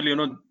example,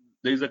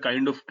 there is a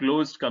kind of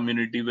closed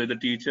community where the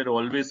teacher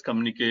always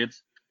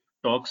communicates,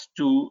 talks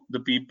to the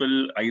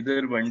people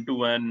either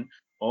one-to-one,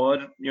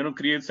 or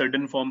create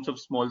certain forms of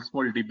small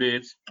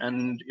debates,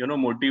 and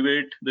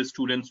motivate the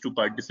students to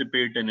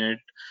participate in it.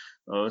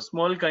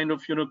 Small kind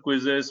of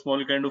quizzes,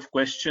 small kind of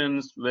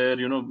questions where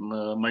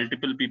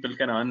multiple people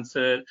can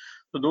answer.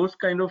 So those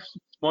kind of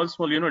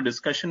small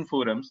discussion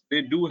forums,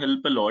 they do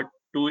help a lot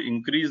to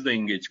increase the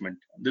engagement.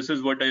 This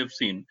is what I have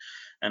seen.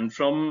 And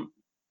from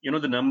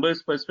the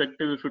numbers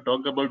perspective, if you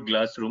talk about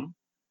Classroom,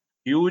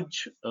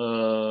 huge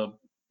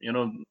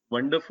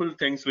wonderful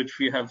things which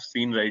we have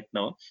seen right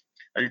now.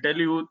 I'll tell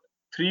you,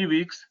 3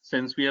 weeks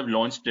since we have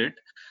launched it,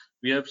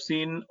 we have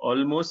seen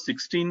almost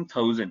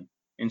 16,000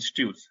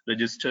 institutes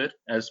register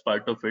as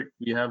part of it.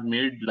 We have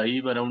made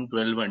live around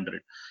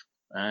 1200,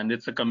 and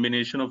it's a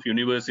combination of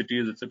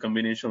universities, it's a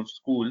combination of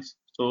schools.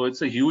 So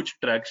it's a huge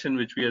traction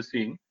which we are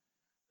seeing,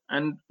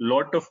 and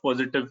lot of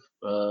positive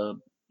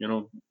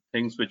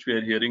things which we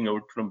are hearing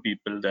out from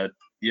people, that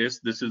yes,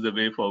 this is the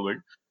way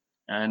forward.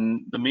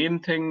 And the main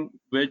thing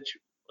which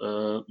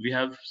we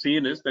have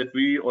seen is that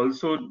we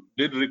also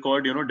did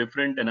record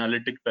different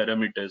analytic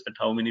parameters, that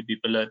how many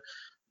people are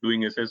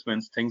doing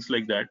assessments, things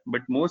like that.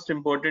 But most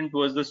important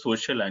was the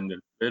social angle,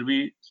 where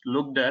we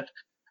looked at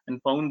and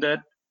found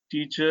that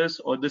teachers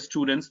or the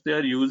students, they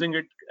are using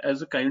it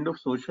as a kind of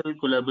social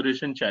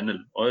collaboration channel,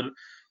 or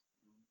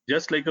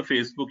just like a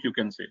Facebook, you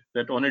can say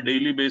that on a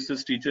daily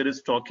basis, teacher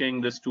is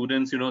talking, the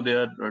students, they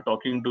are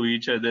talking to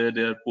each other,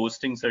 they are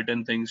posting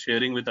certain things,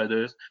 sharing with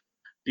others.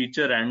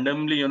 Teacher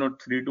randomly,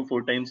 3 to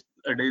 4 times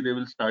a day, they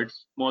will start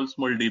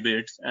small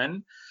debates,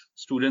 and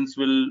students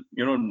will,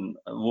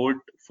 vote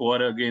for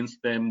or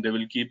against them. They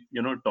will keep,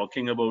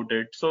 talking about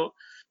it. So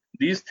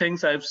these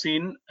things I've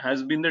seen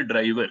has been the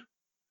driver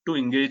to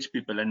engage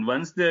people. And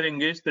once they are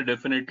engaged, they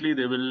definitely,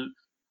 they will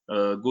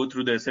go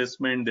through the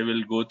assessment, they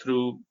will go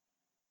through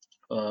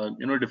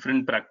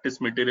different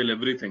practice material,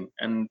 everything,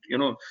 and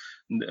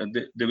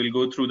they will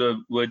go through the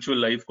virtual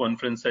live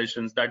conference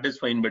sessions. That is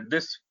fine, but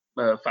this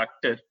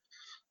factor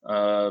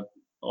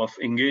of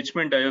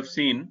engagement, I have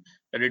seen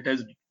that it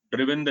has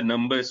driven the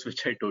numbers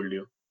which I told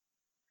you.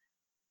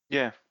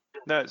 Yeah,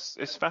 no,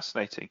 it's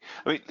fascinating.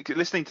 I mean,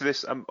 listening to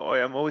this, I'm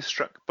always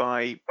struck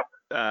by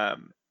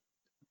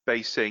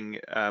basing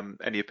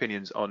any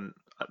opinions on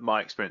my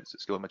experience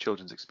at school, my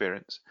children's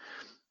experience,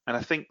 and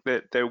I think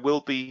that there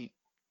will be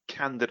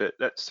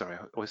I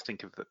always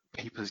think of the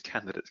people as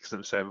candidates because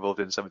I'm so involved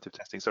in summative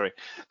testing. Sorry,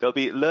 there'll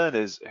be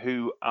learners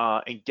who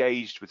are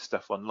engaged with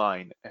stuff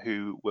online,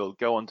 who will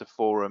go onto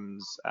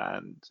forums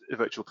and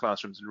virtual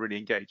classrooms and really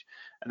engage.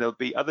 And there'll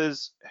be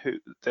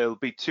there'll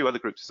be two other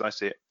groups as I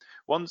see it.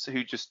 Ones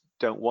who just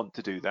don't want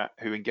to do that,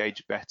 who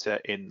engage better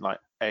in like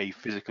a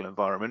physical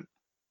environment,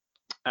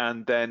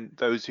 and then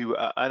those who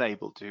are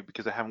unable to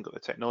because they haven't got the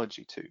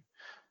technology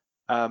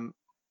to.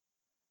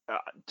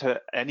 To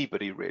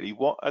anybody really,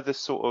 what are the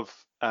sort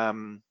of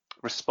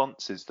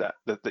responses that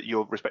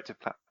your respective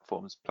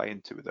platforms play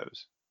into with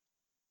those?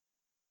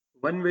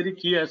 One very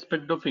key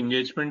aspect of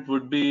engagement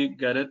would be,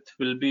 Gareth,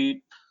 will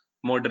be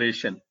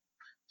moderation.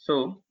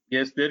 So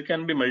yes, there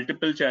can be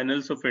multiple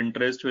channels of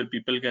interest where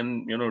people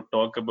can,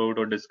 talk about,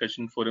 or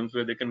discussion forums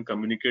where they can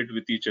communicate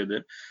with each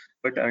other.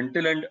 But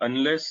until and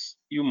unless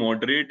you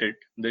moderate it,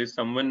 there is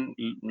someone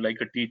like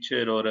a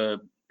teacher or a,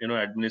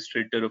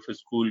 administrator of a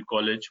school,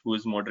 college who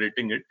is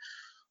moderating it.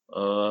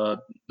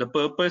 The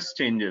purpose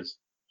changes.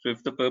 So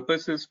if the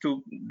purpose is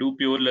to do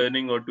pure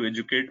learning or to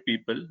educate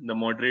people, the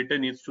moderator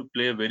needs to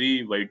play a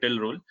very vital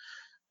role,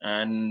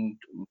 and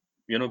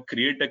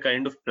create a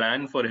kind of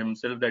plan for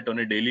himself that on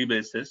a daily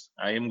basis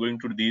I am going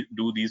to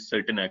do these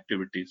certain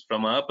activities.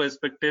 From our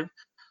perspective,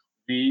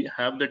 we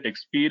have that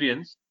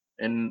experience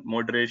in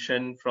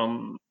moderation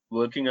from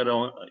working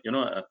around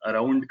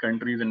around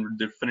countries and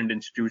different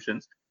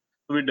institutions.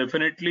 So we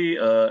definitely,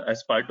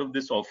 as part of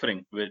this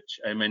offering which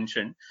I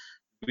mentioned,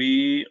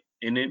 we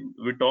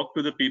we talk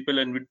to the people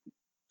and we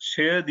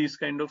share these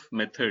kind of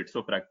methods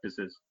or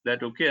practices,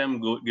 that okay,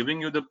 I'm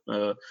giving you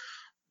the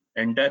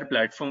entire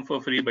platform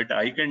for free, but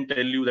I can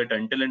tell you that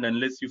until and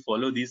unless you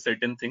follow these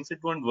certain things, it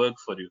won't work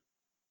for you.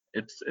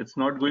 It's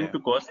not going to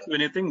cost you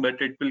anything,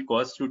 but it will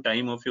cost you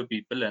time of your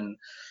people and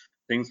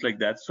things like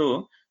that.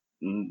 So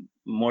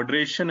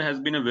moderation has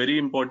been a very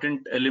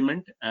important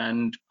element.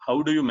 And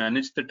how do you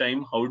manage the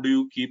time? How do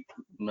you keep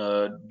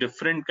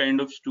different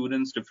kind of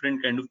students,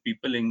 different kind of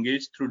people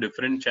engaged through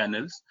different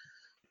channels,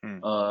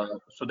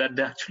 so that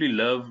they actually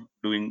love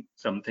doing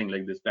something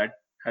like this? That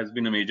has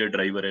been a major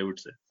driver, I would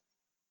say.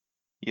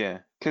 Yeah,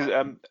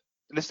 because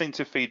listening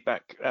to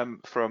feedback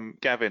from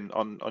Gavin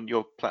on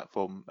your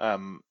platform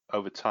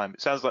over time,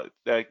 it sounds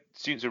like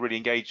students are really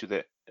engaged with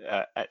it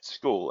at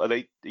school.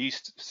 Are you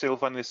still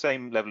finding the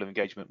same level of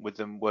engagement with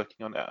them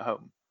working on it at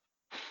home?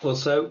 Well,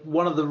 so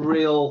one of the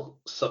real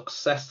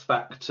success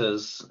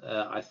factors,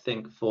 I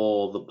think,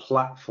 for the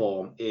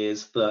platform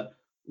is that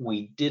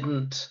we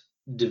didn't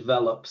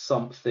develop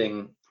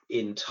something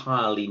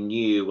entirely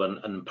new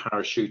and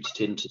parachute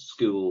it into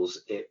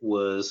schools. It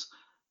was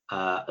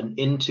an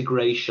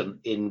integration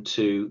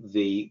into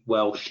the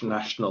Welsh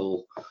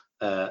national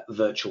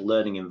virtual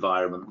learning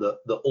environment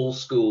that all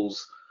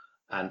schools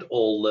and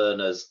all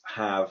learners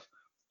have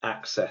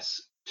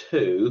access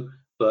to,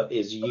 but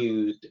is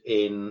used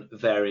in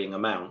varying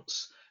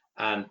amounts.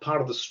 And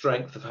part of the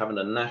strength of having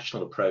a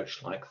national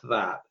approach like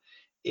that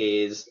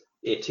is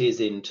it is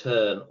in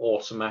turn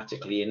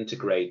automatically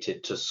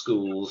integrated to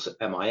schools'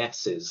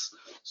 MISs,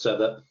 so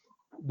that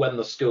when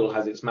the school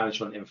has its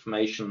management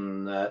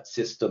information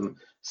system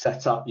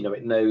set up,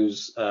 it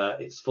knows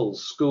its full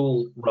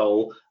school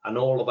role, and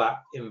all of that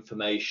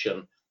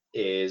information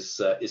is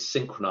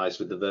synchronized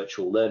with the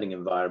virtual learning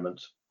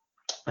environment.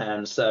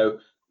 And so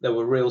there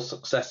were real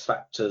success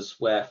factors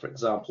where, for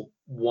example,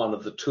 one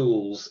of the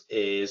tools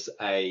is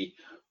a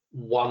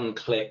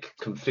one-click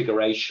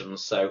configuration.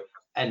 So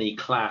any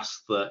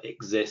class that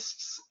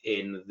exists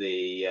in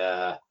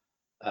the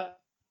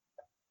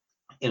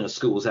in a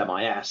school's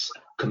MIS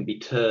can be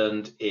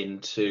turned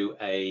into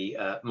a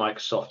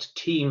Microsoft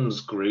Teams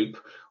group,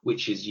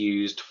 which is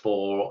used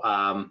for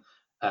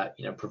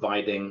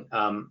providing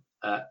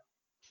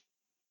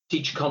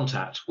teacher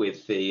contact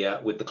with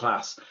the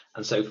class.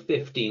 And so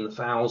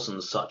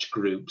 15,000 such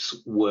groups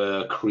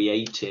were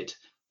created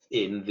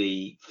in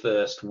the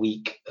first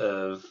week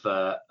of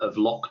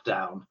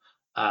lockdown,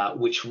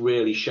 which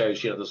really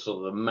shows the sort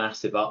of the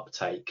massive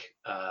uptake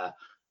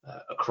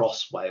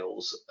across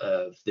Wales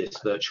of this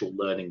virtual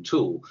learning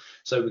tool.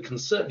 So we can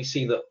certainly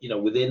see that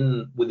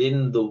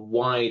within the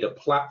wider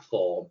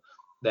platform,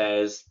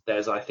 there's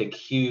I think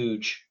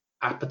huge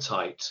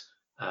appetite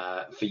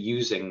for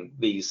using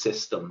these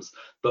systems.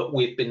 But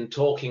we've been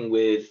talking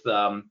with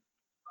some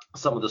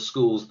of the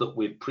schools that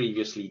we've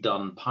previously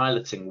done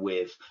piloting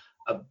with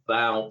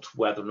about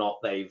whether or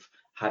not they've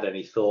had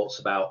any thoughts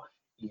about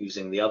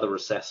using the other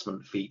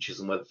assessment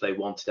features and whether they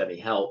wanted any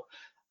help.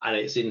 And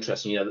it's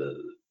interesting,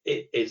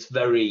 it's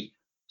very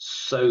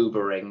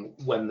sobering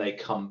when they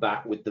come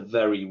back with the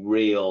very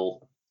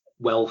real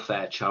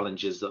welfare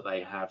challenges that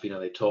they have.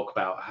 They talk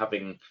about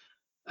having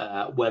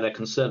where they're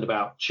concerned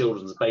about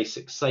children's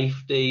basic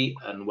safety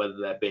and whether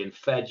they're being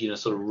fed,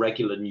 sort of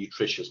regular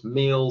nutritious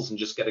meals and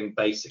just getting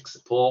basic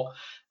support.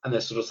 And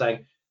they're sort of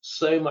saying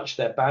so much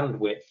their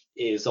bandwidth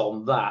is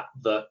on that,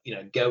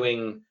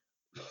 going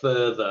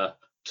further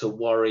to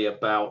worry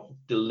about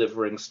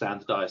delivering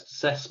standardized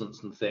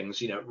assessments and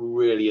things,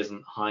 really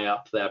isn't high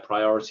up their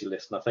priority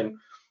list. And I think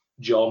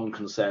John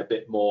can say a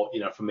bit more,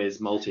 from his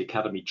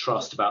multi-academy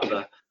trust about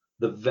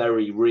the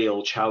very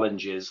real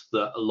challenges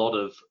that a lot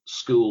of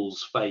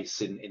schools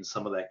face in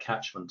some of their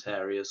catchment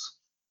areas.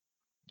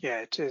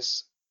 Yeah, it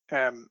is.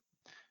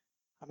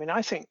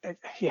 I think,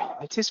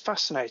 it is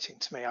fascinating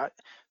to me.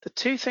 The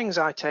two things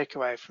I take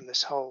away from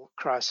this whole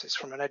crisis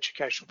from an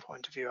educational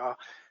point of view are,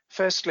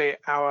 firstly,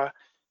 our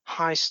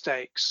high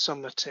stakes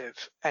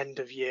summative end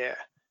of year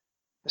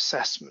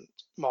assessment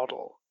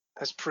model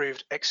has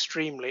proved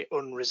extremely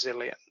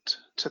unresilient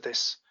to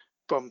this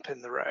bump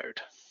in the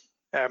road.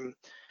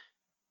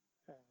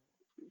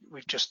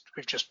 We've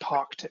just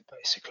parked it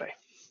basically,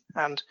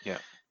 and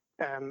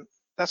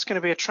that's going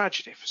to be a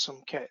tragedy for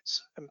some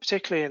kids, and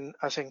particularly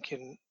I think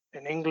in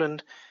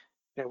England,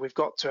 we've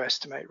got to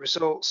estimate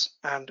results,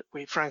 and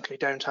we frankly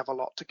don't have a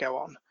lot to go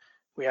on.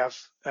 We have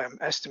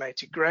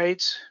estimated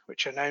grades,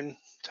 which are known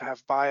to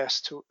have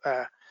bias to,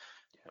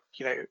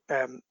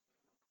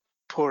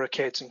 poorer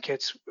kids and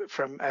kids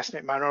from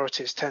ethnic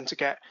minorities tend to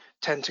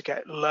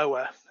get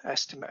lower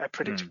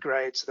predicted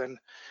grades than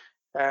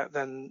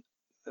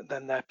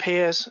their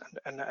peers,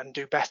 and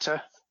do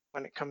better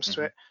when it comes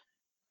to it.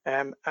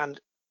 And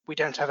we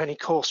don't have any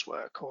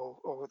coursework,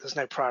 or there's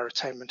no prior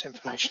attainment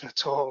information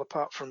at all,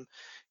 apart from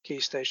Key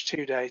Stage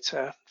 2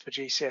 data for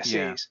GCSEs.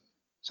 Yeah.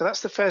 So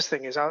that's the first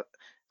thing, is our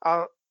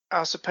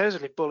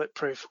supposedly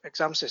bulletproof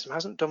exam system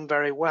hasn't done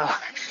very well,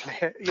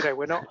 actually.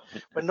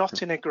 We're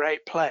not in a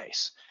great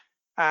place.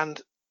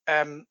 And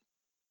the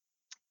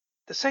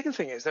second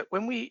thing is that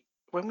when we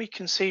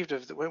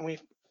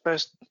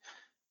first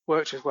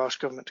worked with Welsh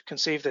Government to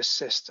conceive this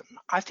system,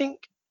 I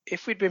think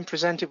if we'd been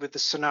presented with the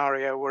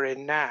scenario we're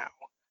in now,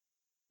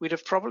 we'd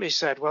have probably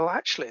said, well,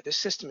 actually, this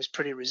system is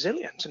pretty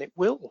resilient and it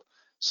will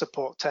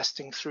support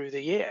testing through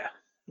the year.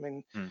 I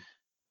mean, the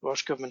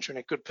Welsh Government are in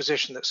a good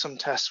position that some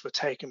tests were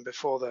taken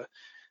before the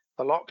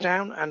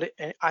lockdown, and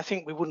I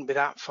think we wouldn't be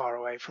that far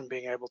away from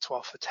being able to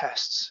offer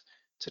tests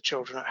to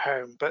children at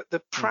home. But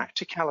the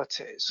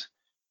practicalities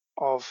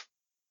of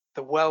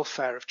the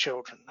welfare of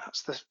children,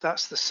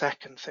 that's the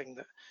second thing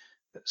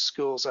that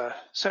schools are,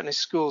 certainly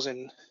schools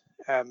in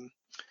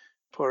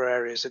poorer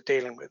areas are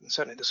dealing with, and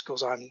certainly the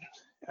schools I'm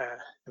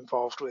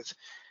involved with.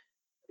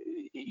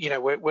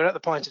 We're at the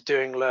point of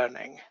doing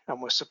learning,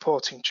 and we're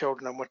supporting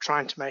children, and we're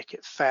trying to make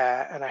it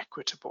fair and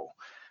equitable,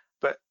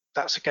 but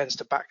that's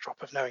against a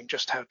backdrop of knowing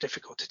just how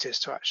difficult it is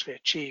to actually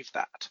achieve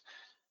that.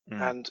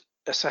 And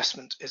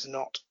assessment is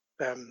not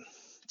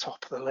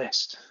top of the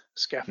list,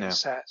 as Gavin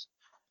says.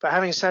 But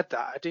having said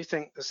that, I do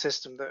think the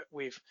system that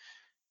we've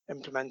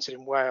implemented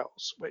in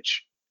Wales,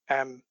 which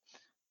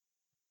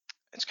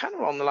it's kind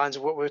of on the lines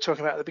of what we were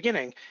talking about at the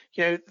beginning.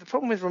 The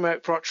problem with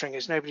remote proctoring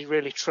is nobody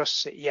really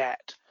trusts it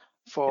yet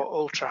for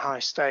ultra high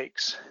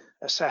stakes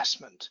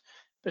assessment,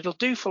 but it'll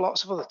do for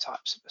lots of other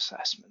types of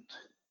assessment,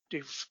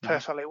 do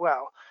perfectly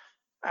well.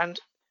 And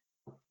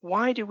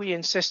why do we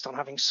insist on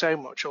having so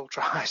much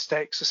ultra high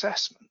stakes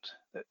assessment?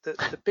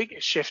 The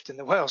biggest shift in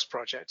the Wales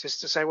project is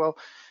to say, well,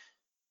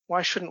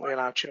 why shouldn't we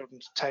allow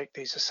children to take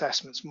these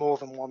assessments more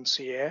than once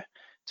a year,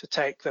 to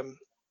take them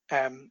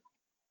at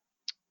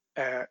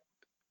a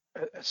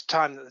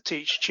time that the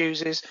teacher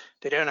chooses?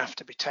 They don't have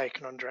to be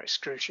taken under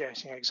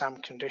excruciating exam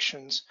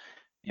conditions.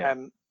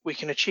 We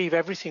can achieve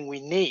everything we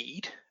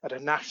need at a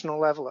national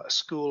level, at a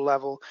school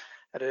level,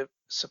 at a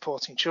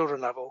supporting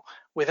children level,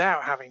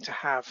 without having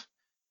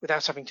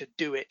to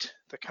do it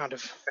the kind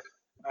of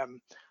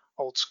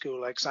old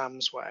school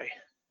exams way.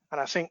 And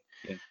I think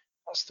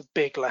that's the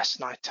big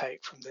lesson I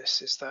take from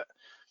this, is that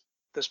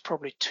there's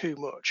probably too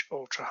much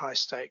ultra high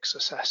stakes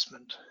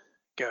assessment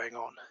going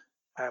on.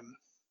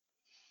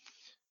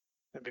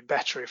 It'd be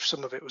better if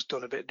some of it was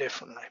done a bit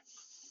differently.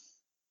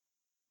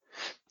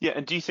 Yeah,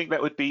 and do you think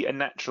that would be a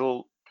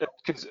natural,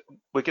 because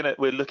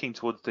we're looking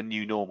towards the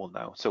new normal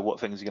now, so what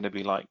things are going to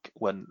be like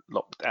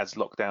as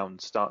lockdown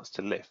starts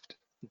to lift?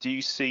 Do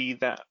you see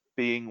that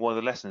being one of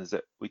the lessons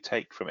that we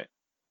take from it,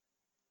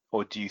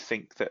 or do you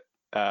think that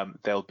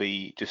there'll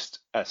be just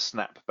a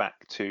snap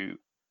back to,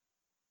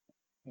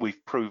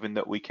 we've proven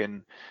that we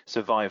can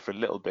survive for a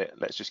little bit,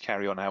 let's just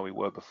carry on how we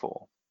were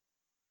before?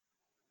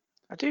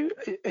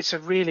 It's a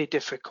really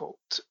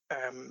difficult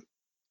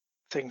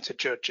thing to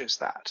judge, is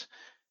that.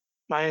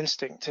 My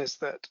instinct is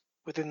that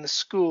within the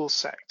school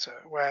sector,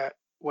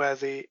 where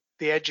the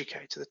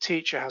educator, the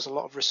teacher, has a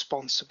lot of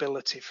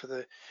responsibility for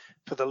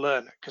the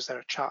learner because they're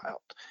a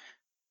child,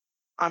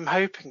 I'm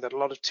hoping that a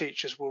lot of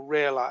teachers will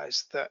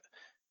realise that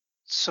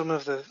some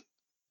of the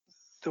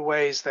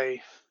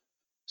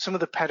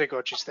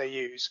pedagogies they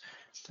use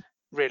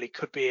really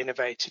could be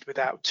innovated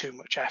without too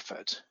much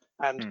effort.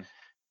 And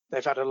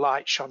they've had a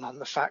light shone on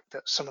the fact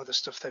that some of the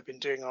stuff they've been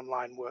doing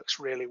online works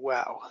really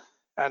well.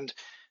 And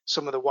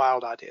some of the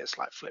wild ideas,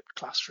 like flipped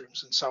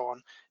classrooms and so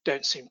on,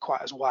 don't seem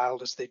quite as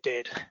wild as they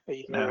did a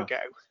year ago.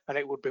 And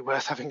it would be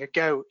worth having a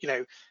go,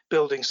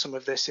 building some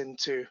of this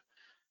into,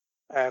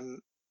 I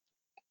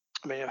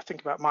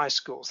think about my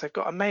schools. They've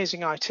got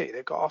amazing IT.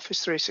 They've got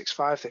Office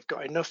 365. They've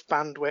got enough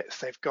bandwidth.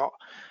 They've got,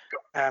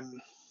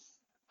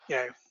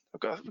 we've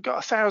got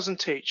 1,000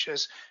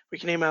 teachers. We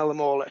can email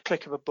them all at a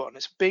click of a button.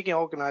 It's a big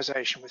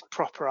organisation with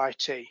proper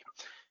IT.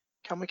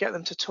 Can we get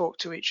them to talk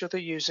to each other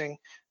using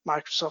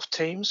Microsoft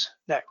Teams?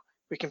 No,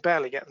 we can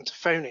barely get them to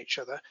phone each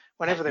other.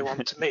 Whenever they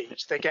want to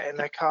meet, they get in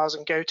their cars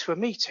and go to a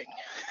meeting.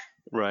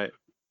 Right.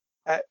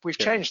 We've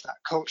changed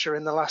that culture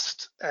in the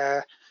last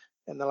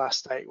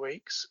 8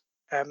 weeks.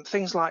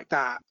 Things like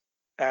that,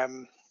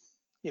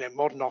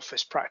 modern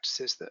office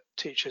practices that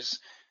teachers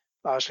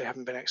largely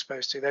haven't been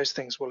exposed to, those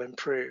things will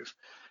improve.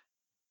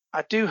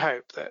 I do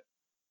hope that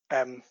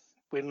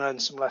we learn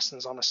some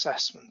lessons on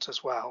assessment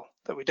as well,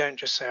 that we don't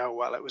just say, oh,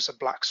 well, it was a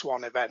black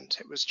swan event.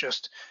 It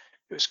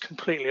was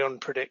completely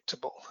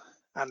unpredictable.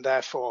 And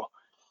therefore,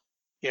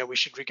 we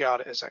should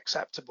regard it as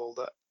acceptable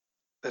that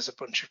there's a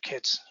bunch of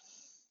kids,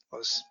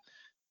 there's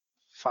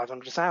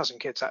 500,000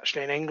 kids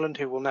actually in England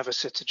who will never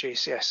sit a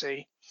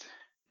GCSE.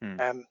 You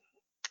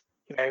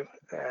know,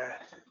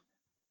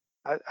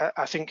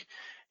 I think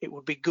it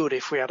would be good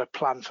if we had a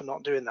plan for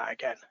not doing that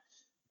again.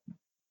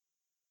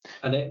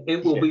 And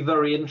it will be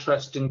very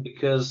interesting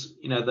because,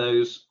 you know,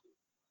 those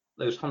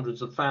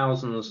hundreds of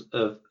thousands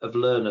of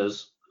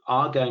learners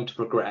are going to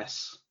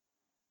progress,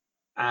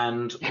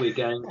 and we're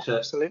going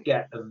to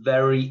get a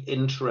very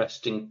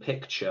interesting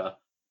picture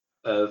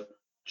of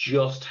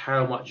just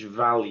how much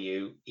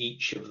value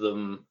each of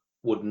them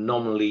would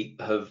nominally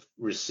have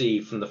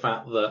received from the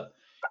fact that,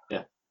 you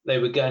know, they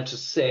were going to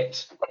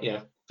sit, you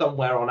know,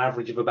 somewhere on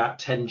average of about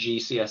 10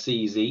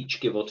 GCSEs each,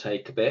 give or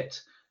take a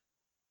bit.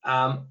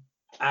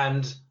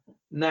 And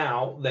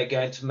now they're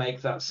going to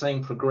make that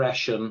same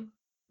progression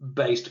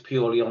based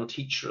purely on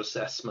teacher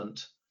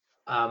assessment.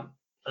 And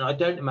I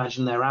don't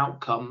imagine their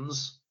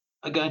outcomes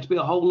are going to be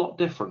a whole lot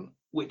different,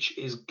 which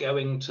is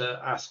going to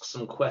ask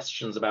some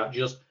questions about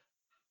just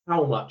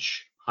how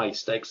much high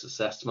stakes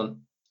assessment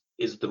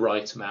is the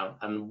right amount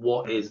and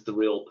what is the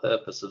real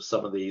purpose of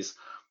some of these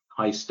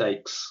high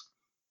stakes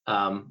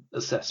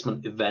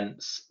assessment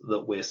events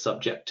that we're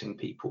subjecting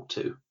people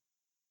to.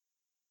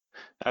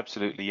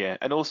 Absolutely, yeah.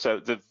 And also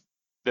the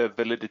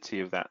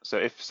validity of that. So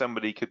if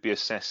somebody could be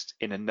assessed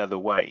in another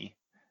way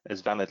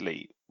as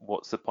validly,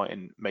 what's the point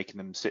in making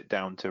them sit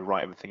down to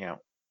write everything out?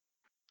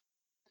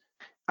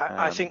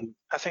 I think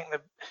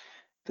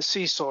the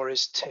seesaw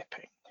is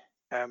tipping.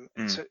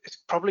 It's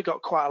probably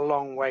got quite a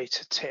long way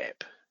to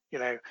tip. You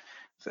know,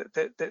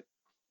 the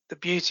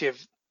beauty of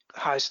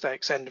high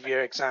stakes end of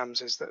year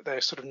exams is that they're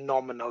sort of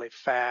nominally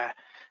fair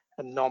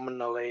and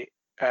nominally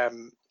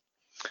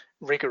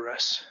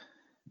rigorous.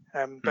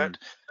 But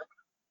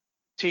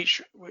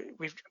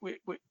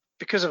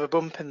because of a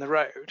bump in the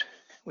road,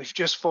 we've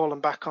just fallen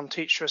back on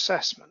teacher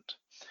assessment,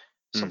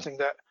 something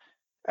that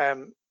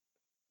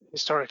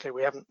historically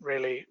we haven't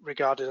really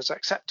regarded as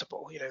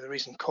acceptable. You know, the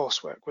reason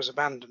coursework was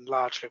abandoned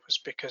largely was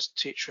because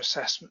teacher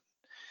assessment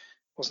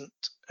wasn't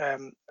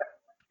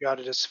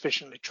regarded as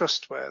sufficiently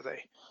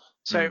trustworthy.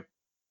 So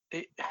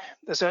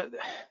there's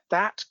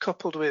that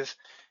coupled with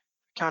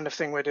the kind of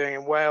thing we're doing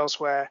in Wales,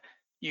 where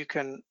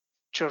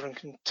children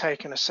can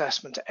take an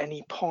assessment at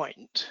any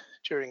point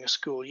during a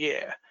school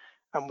year,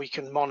 and we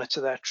can monitor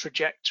their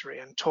trajectory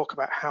and talk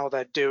about how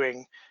they're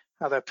doing,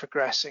 how they're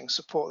progressing,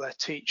 support their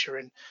teacher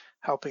in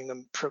helping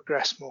them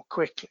progress more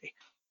quickly.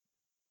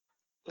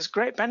 There's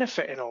great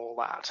benefit in all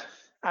that,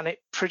 and it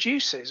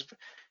produces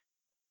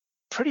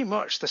pretty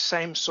much the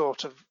same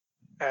sort of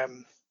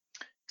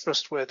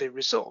trustworthy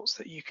results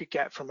that you could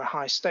get from a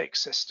high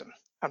stakes system.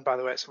 And by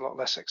the way, it's a lot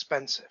less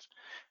expensive.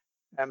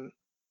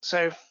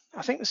 So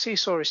I think the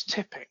seesaw is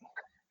tipping.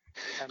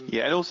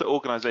 Yeah, and also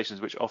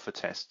organisations which offer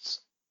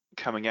tests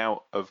coming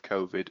out of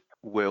COVID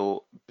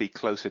will be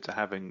closer to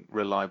having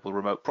reliable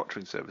remote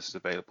proctoring services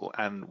available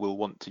and will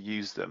want to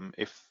use them,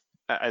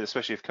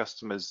 especially if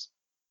customers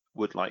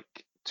would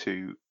like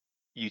to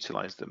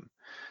utilise them.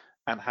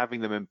 And having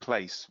them in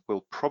place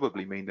will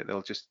probably mean that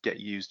they'll just get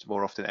used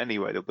more often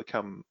anyway. They'll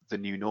become the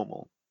new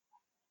normal.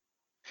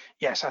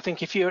 Yes, I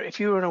think if you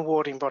were an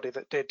awarding body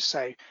that did,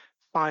 say,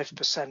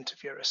 5%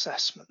 of your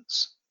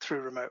assessments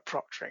through remote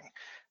proctoring,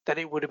 then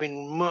it would have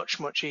been much,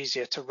 much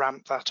easier to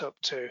ramp that up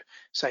to,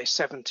 say,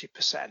 70%,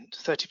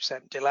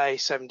 30% delay,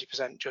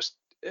 70% just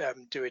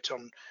do it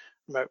on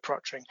remote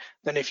proctoring,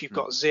 than if you've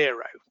got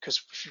zero.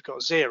 Because if you've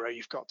got zero,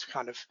 you've got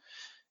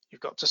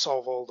to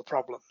solve all the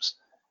problems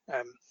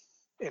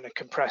in a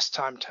compressed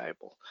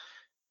timetable.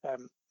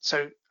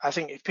 So I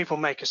think if people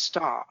make a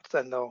start,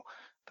 then they'll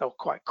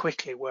quite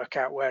quickly work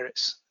out where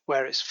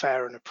it's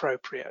fair and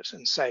appropriate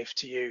and safe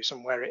to use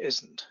and where it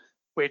isn't.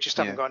 We just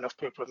haven't got enough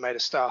people who've made a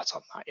start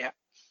on that yet.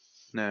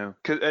 No,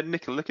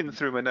 Nicola, looking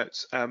through my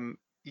notes,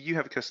 you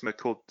have a customer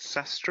called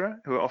Sastra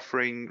who are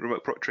offering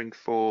remote proctoring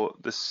for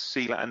the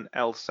CLAT and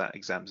LSAT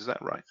exams. Is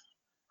that right?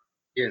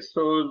 Yes,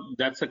 so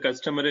that's a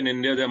customer in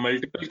India. There are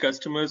multiple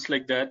customers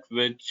like that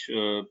which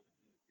have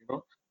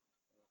moved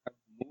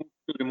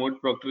to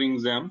remote proctoring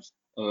exams,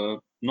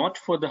 not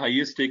for the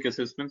highest stake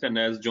assessments. And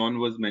as John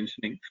was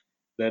mentioning,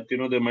 that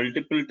there are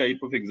multiple type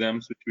of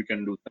exams which we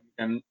can do. Some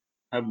can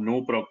have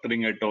no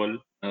proctoring at all,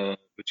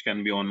 which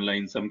can be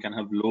online. Some can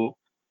have low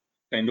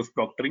kind of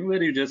proctoring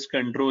where you just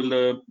control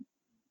the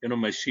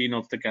machine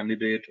of the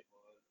candidate, or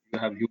you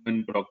have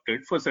human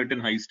proctored for certain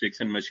high stakes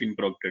and machine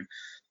proctored.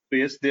 So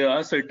yes, there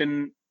are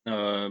certain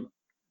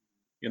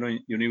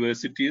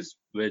universities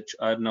which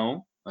are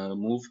now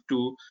moved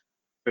to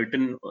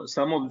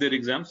some of their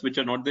exams which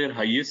are not their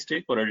highest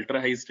stake or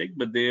ultra high stake,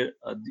 but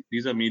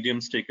these are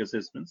medium stake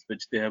assessments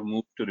which they have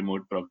moved to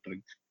remote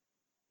proctoring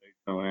right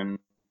now. And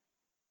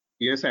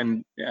yes,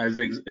 and as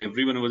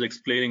everyone was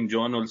explaining,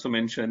 John also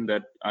mentioned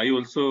that I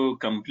also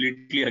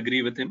completely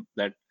agree with him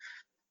that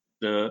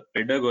the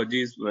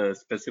pedagogies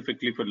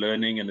specifically for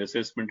learning and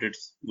assessment,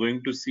 it's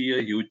going to see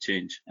a huge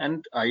change.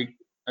 And I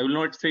will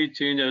not say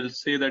change, I will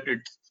say that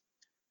it's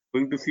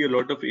going to see a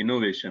lot of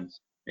innovations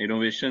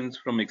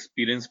from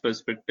experience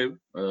perspective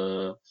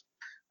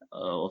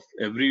of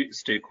every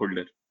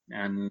stakeholder.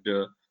 And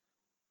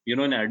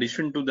in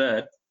addition to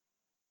that,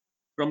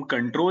 from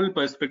control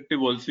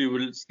perspective also, you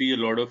will see a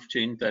lot of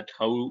change that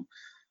how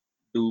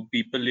do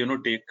people,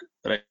 take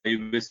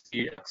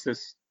privacy,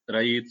 access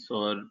rights,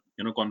 or,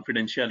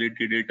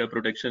 confidentiality, data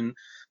protection.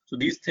 So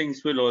these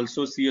things will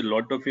also see a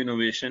lot of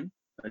innovation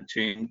and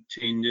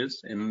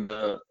changes in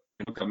the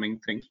coming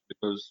things,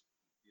 because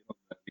we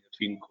have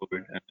seen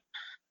COVID, and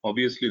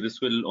obviously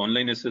this will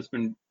online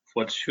assessment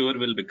for sure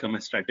will become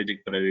a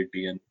strategic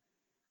priority, and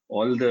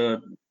all the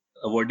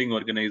awarding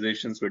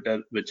organizations which are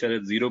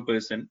at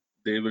 0%,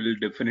 they will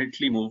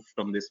definitely move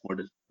from this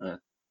model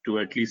to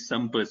at least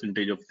some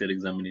percentage of their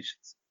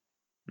examinations.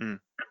 Mm.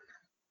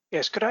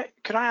 Yes, could I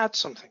add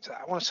something to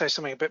that? I want to say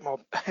something a bit more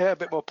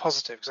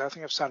positive, because I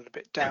think I've sounded a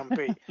bit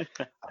downbeat.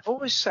 I've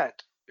always said,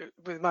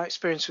 with my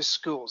experience with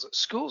schools, that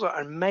schools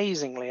are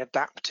amazingly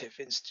adaptive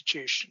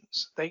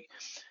institutions.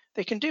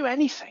 They can do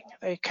anything.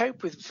 They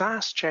cope with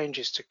vast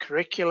changes to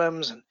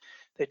curriculums, and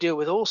they deal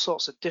with all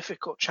sorts of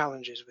difficult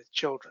challenges with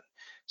children.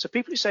 So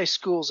people who say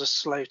schools are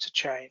slow to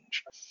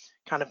change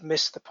kind of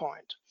miss the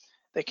point.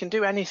 They can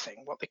do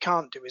anything. What they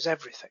can't do is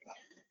everything.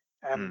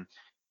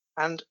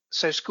 And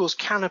so schools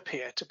can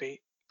appear to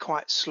be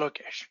quite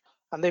sluggish,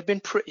 and they've been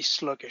pretty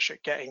sluggish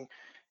at getting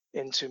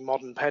into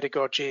modern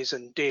pedagogies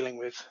and dealing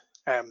with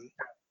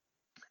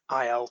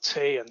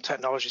ILT and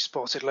technology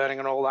supported learning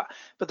and all that.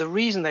 But the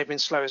reason they've been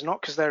slow is not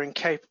because they're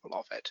incapable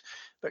of it,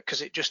 but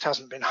because it just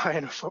hasn't been high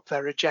enough up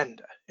their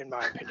agenda, in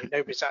my opinion.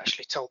 Nobody's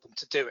actually told them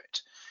to do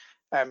it,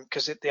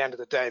 because at the end of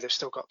the day, they've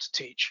still got to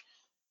teach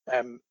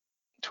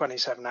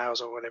 27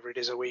 hours or whatever it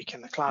is a week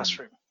in the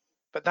classroom.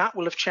 But that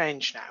will have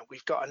changed now.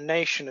 We've got a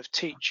nation of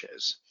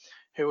teachers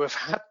who have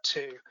had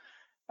to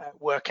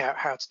work out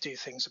how to do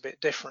things a bit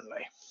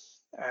differently.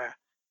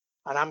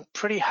 And I'm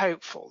pretty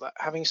hopeful that,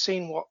 having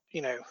seen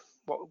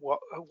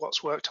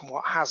what's worked and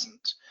what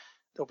hasn't,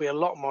 there'll be a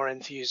lot more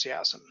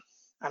enthusiasm.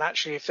 And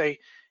actually,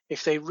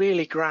 if they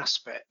really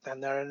grasp it, then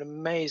they're an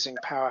amazing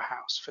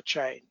powerhouse for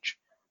change.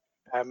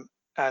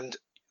 And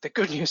the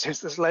good news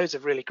is there's loads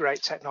of really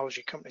great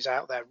technology companies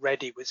out there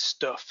ready with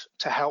stuff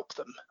to help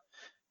them.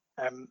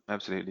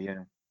 Absolutely,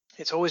 yeah.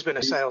 It's always been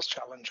a sales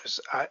challenge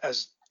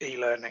as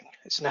e-learning.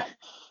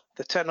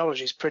 The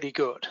technology is pretty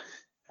good.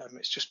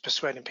 It's just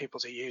persuading people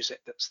to use it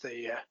that's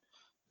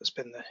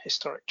been the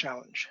historic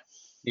challenge.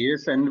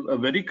 Yes, and a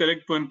very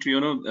correct point.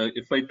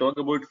 If I talk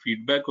about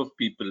feedback of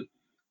people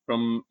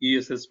from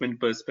e-assessment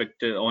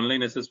perspective,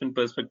 online assessment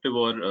perspective,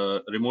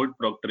 or remote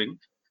proctoring,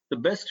 the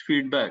best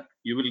feedback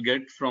you will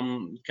get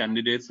from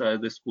candidates are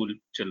the school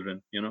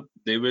children.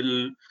 They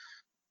will.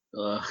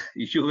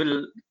 You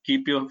will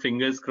keep your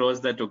fingers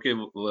crossed that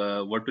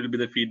what will be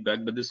the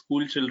feedback, but the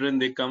school children,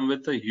 they come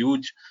with a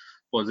huge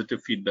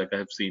positive feedback I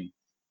have seen,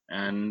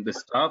 and the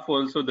staff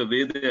also, the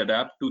way they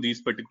adapt to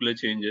these particular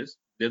changes,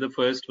 they're the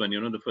first one,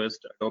 the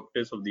first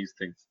adopters of these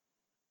things.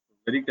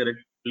 Very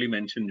correctly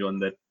mentioned, John,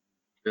 that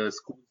the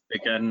schools,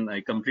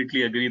 I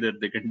completely agree that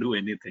they can do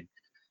anything.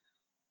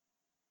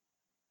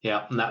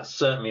 Yeah, and that's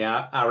certainly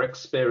our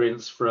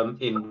experience from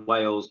in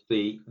Wales.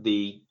 The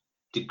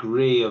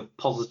degree of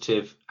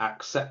positive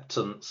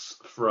acceptance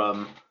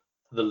from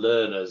the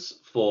learners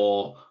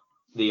for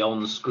the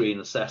on-screen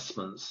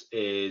assessments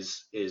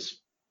is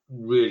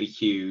really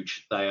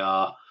huge. They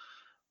are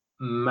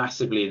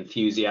massively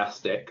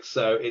enthusiastic.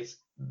 So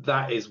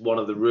that is one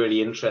of the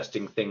really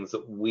interesting things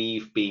that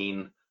we've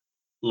been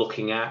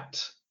looking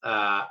at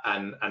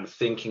and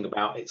thinking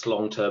about its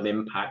long-term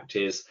impact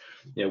is,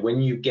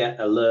 when you get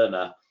a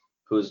learner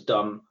who has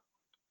done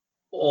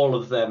all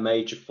of their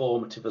major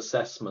formative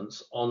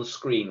assessments on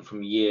screen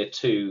from year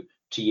 2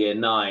 to year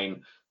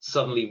 9,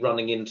 suddenly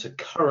running into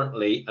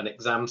currently an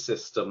exam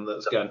system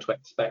that's going to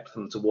expect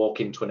them to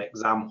walk into an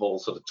exam hall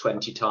sort of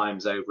 20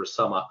 times over a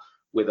summer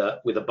with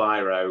a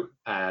biro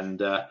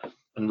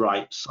and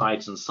write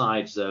sides and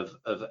sides of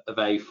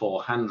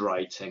A4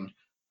 handwriting.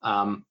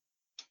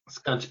 It's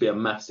going to be a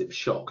massive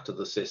shock to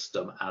the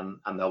system,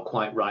 and they'll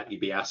quite rightly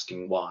be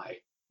asking why.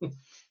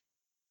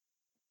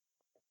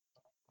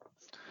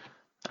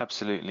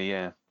 Absolutely,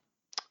 yeah.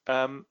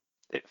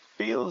 It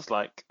feels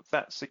like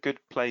that's a good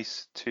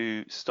place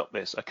to stop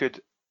this. I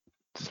could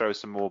throw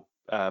some more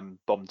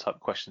bomb type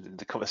questions into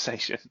the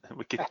conversation.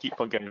 We could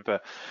keep on going for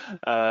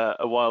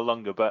a while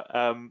longer, but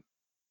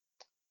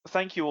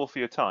thank you all for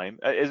your time.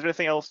 Is there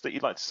anything else that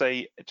you'd like to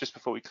say just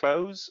before we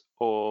close,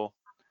 or?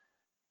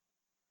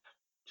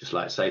 Just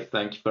like to say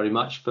thank you very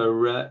much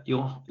for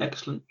your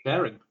excellent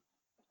sharing.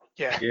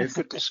 Yeah, yes.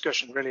 Good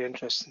discussion. Really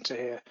interesting to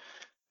hear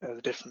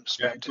the different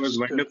perspectives. Yeah, it was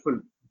wonderful.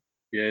 Good.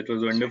 Yeah, it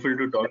was wonderful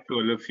to talk to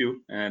all of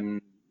you.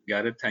 And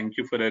Gareth, thank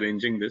you for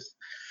arranging this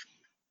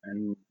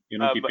and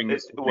keeping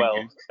this.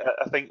 Well,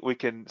 I think we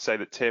can say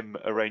that Tim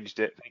arranged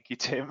it. Thank you,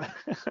 Tim.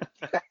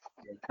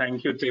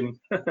 Thank you, Tim.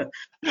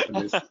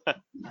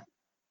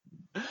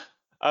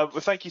 Well,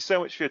 thank you so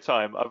much for your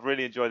time. I've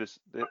really enjoyed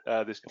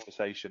this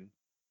conversation,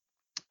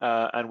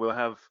 and we'll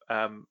have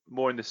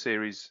more in the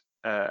series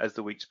as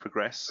the weeks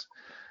progress.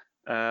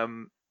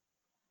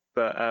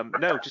 But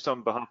no, just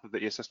on behalf of the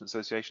E-Assessment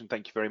Association,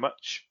 thank you very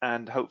much,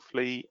 and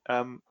hopefully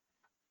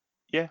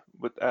Yeah.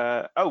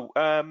 I'll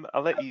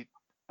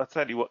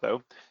tell you what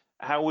though.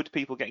 How would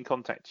people get in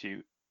contact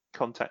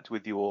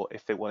with you all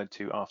if they wanted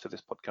to after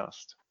this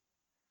podcast?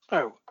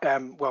 Well,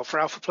 for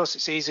Alpha Plus,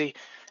 it's easy.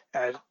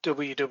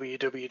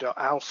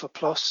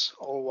 www.alphaplus,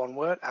 all one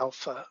word,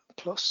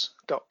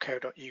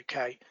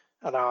 alphaplus.co.uk,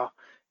 and our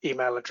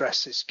email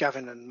addresses,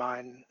 Gavin and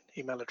mine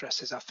email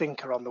addresses, I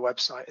think, are on the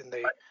website in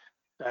the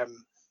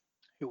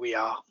who we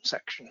are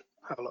section.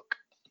 Have a look.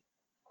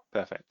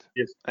 Perfect.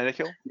 Yes. And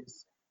Nikhil?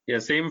 Yes. Yeah,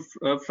 same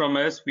from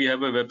us. We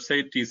have a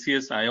website,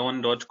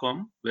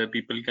 tcsion.com, where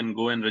people can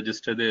go and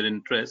register their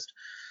interest.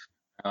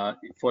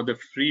 For the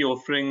free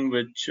offering,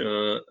 which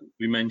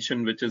we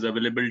mentioned, which is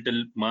available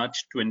till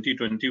March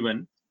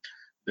 2021,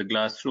 the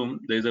Glassroom,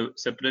 there's a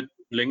separate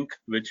link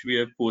which we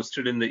have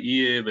posted in the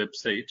EA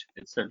website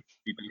itself.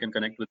 People can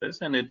connect with us,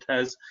 and it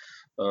has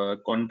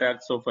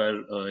contacts of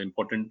our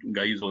important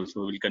guys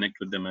also. We'll connect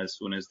with them as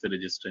soon as they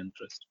register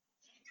interest.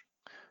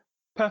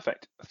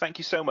 Perfect. Thank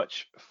you so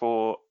much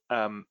for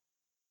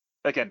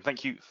again,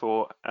 thank you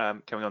for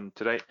coming on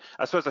today.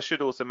 I suppose I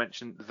should also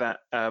mention that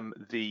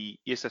the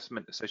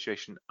e-Assessment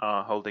Association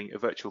are holding a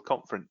virtual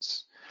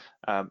conference.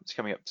 It's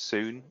coming up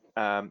soon.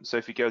 So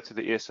if you go to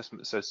the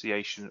e-Assessment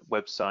Association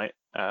website,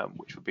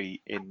 which will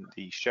be in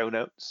the show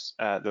notes,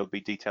 there'll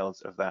be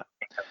details of that.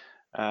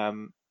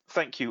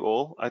 Thank you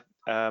all.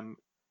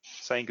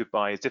 Saying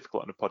goodbye is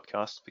difficult on a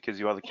podcast because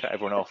you either cut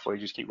everyone off or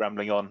you just keep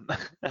rambling on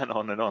and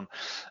on and on.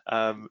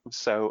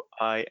 So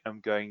I am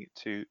going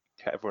to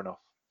cut everyone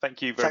off.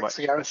 Thank you very much.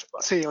 Thanks, Gareth.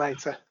 See you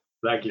later.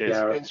 Thank you,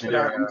 Cheers.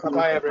 Gareth.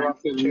 Bye, everyone.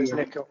 Cheers,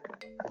 Nikhil.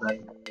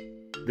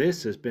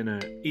 This has been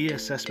an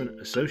e-Assessment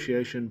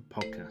Association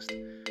podcast.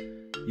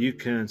 You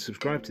can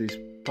subscribe to these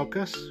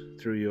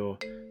podcasts through your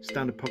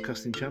standard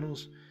podcasting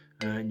channels,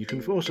 and you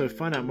can also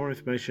find out more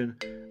information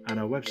at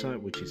our website,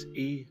 which is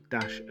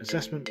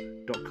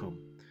e-assessment.com.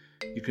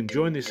 You can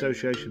join the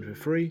association for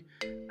free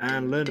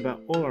and learn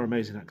about all our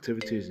amazing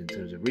activities in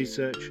terms of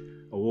research,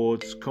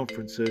 awards,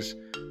 conferences,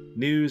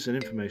 news and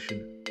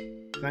information.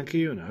 Thank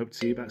you, and I hope to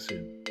see you back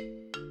soon.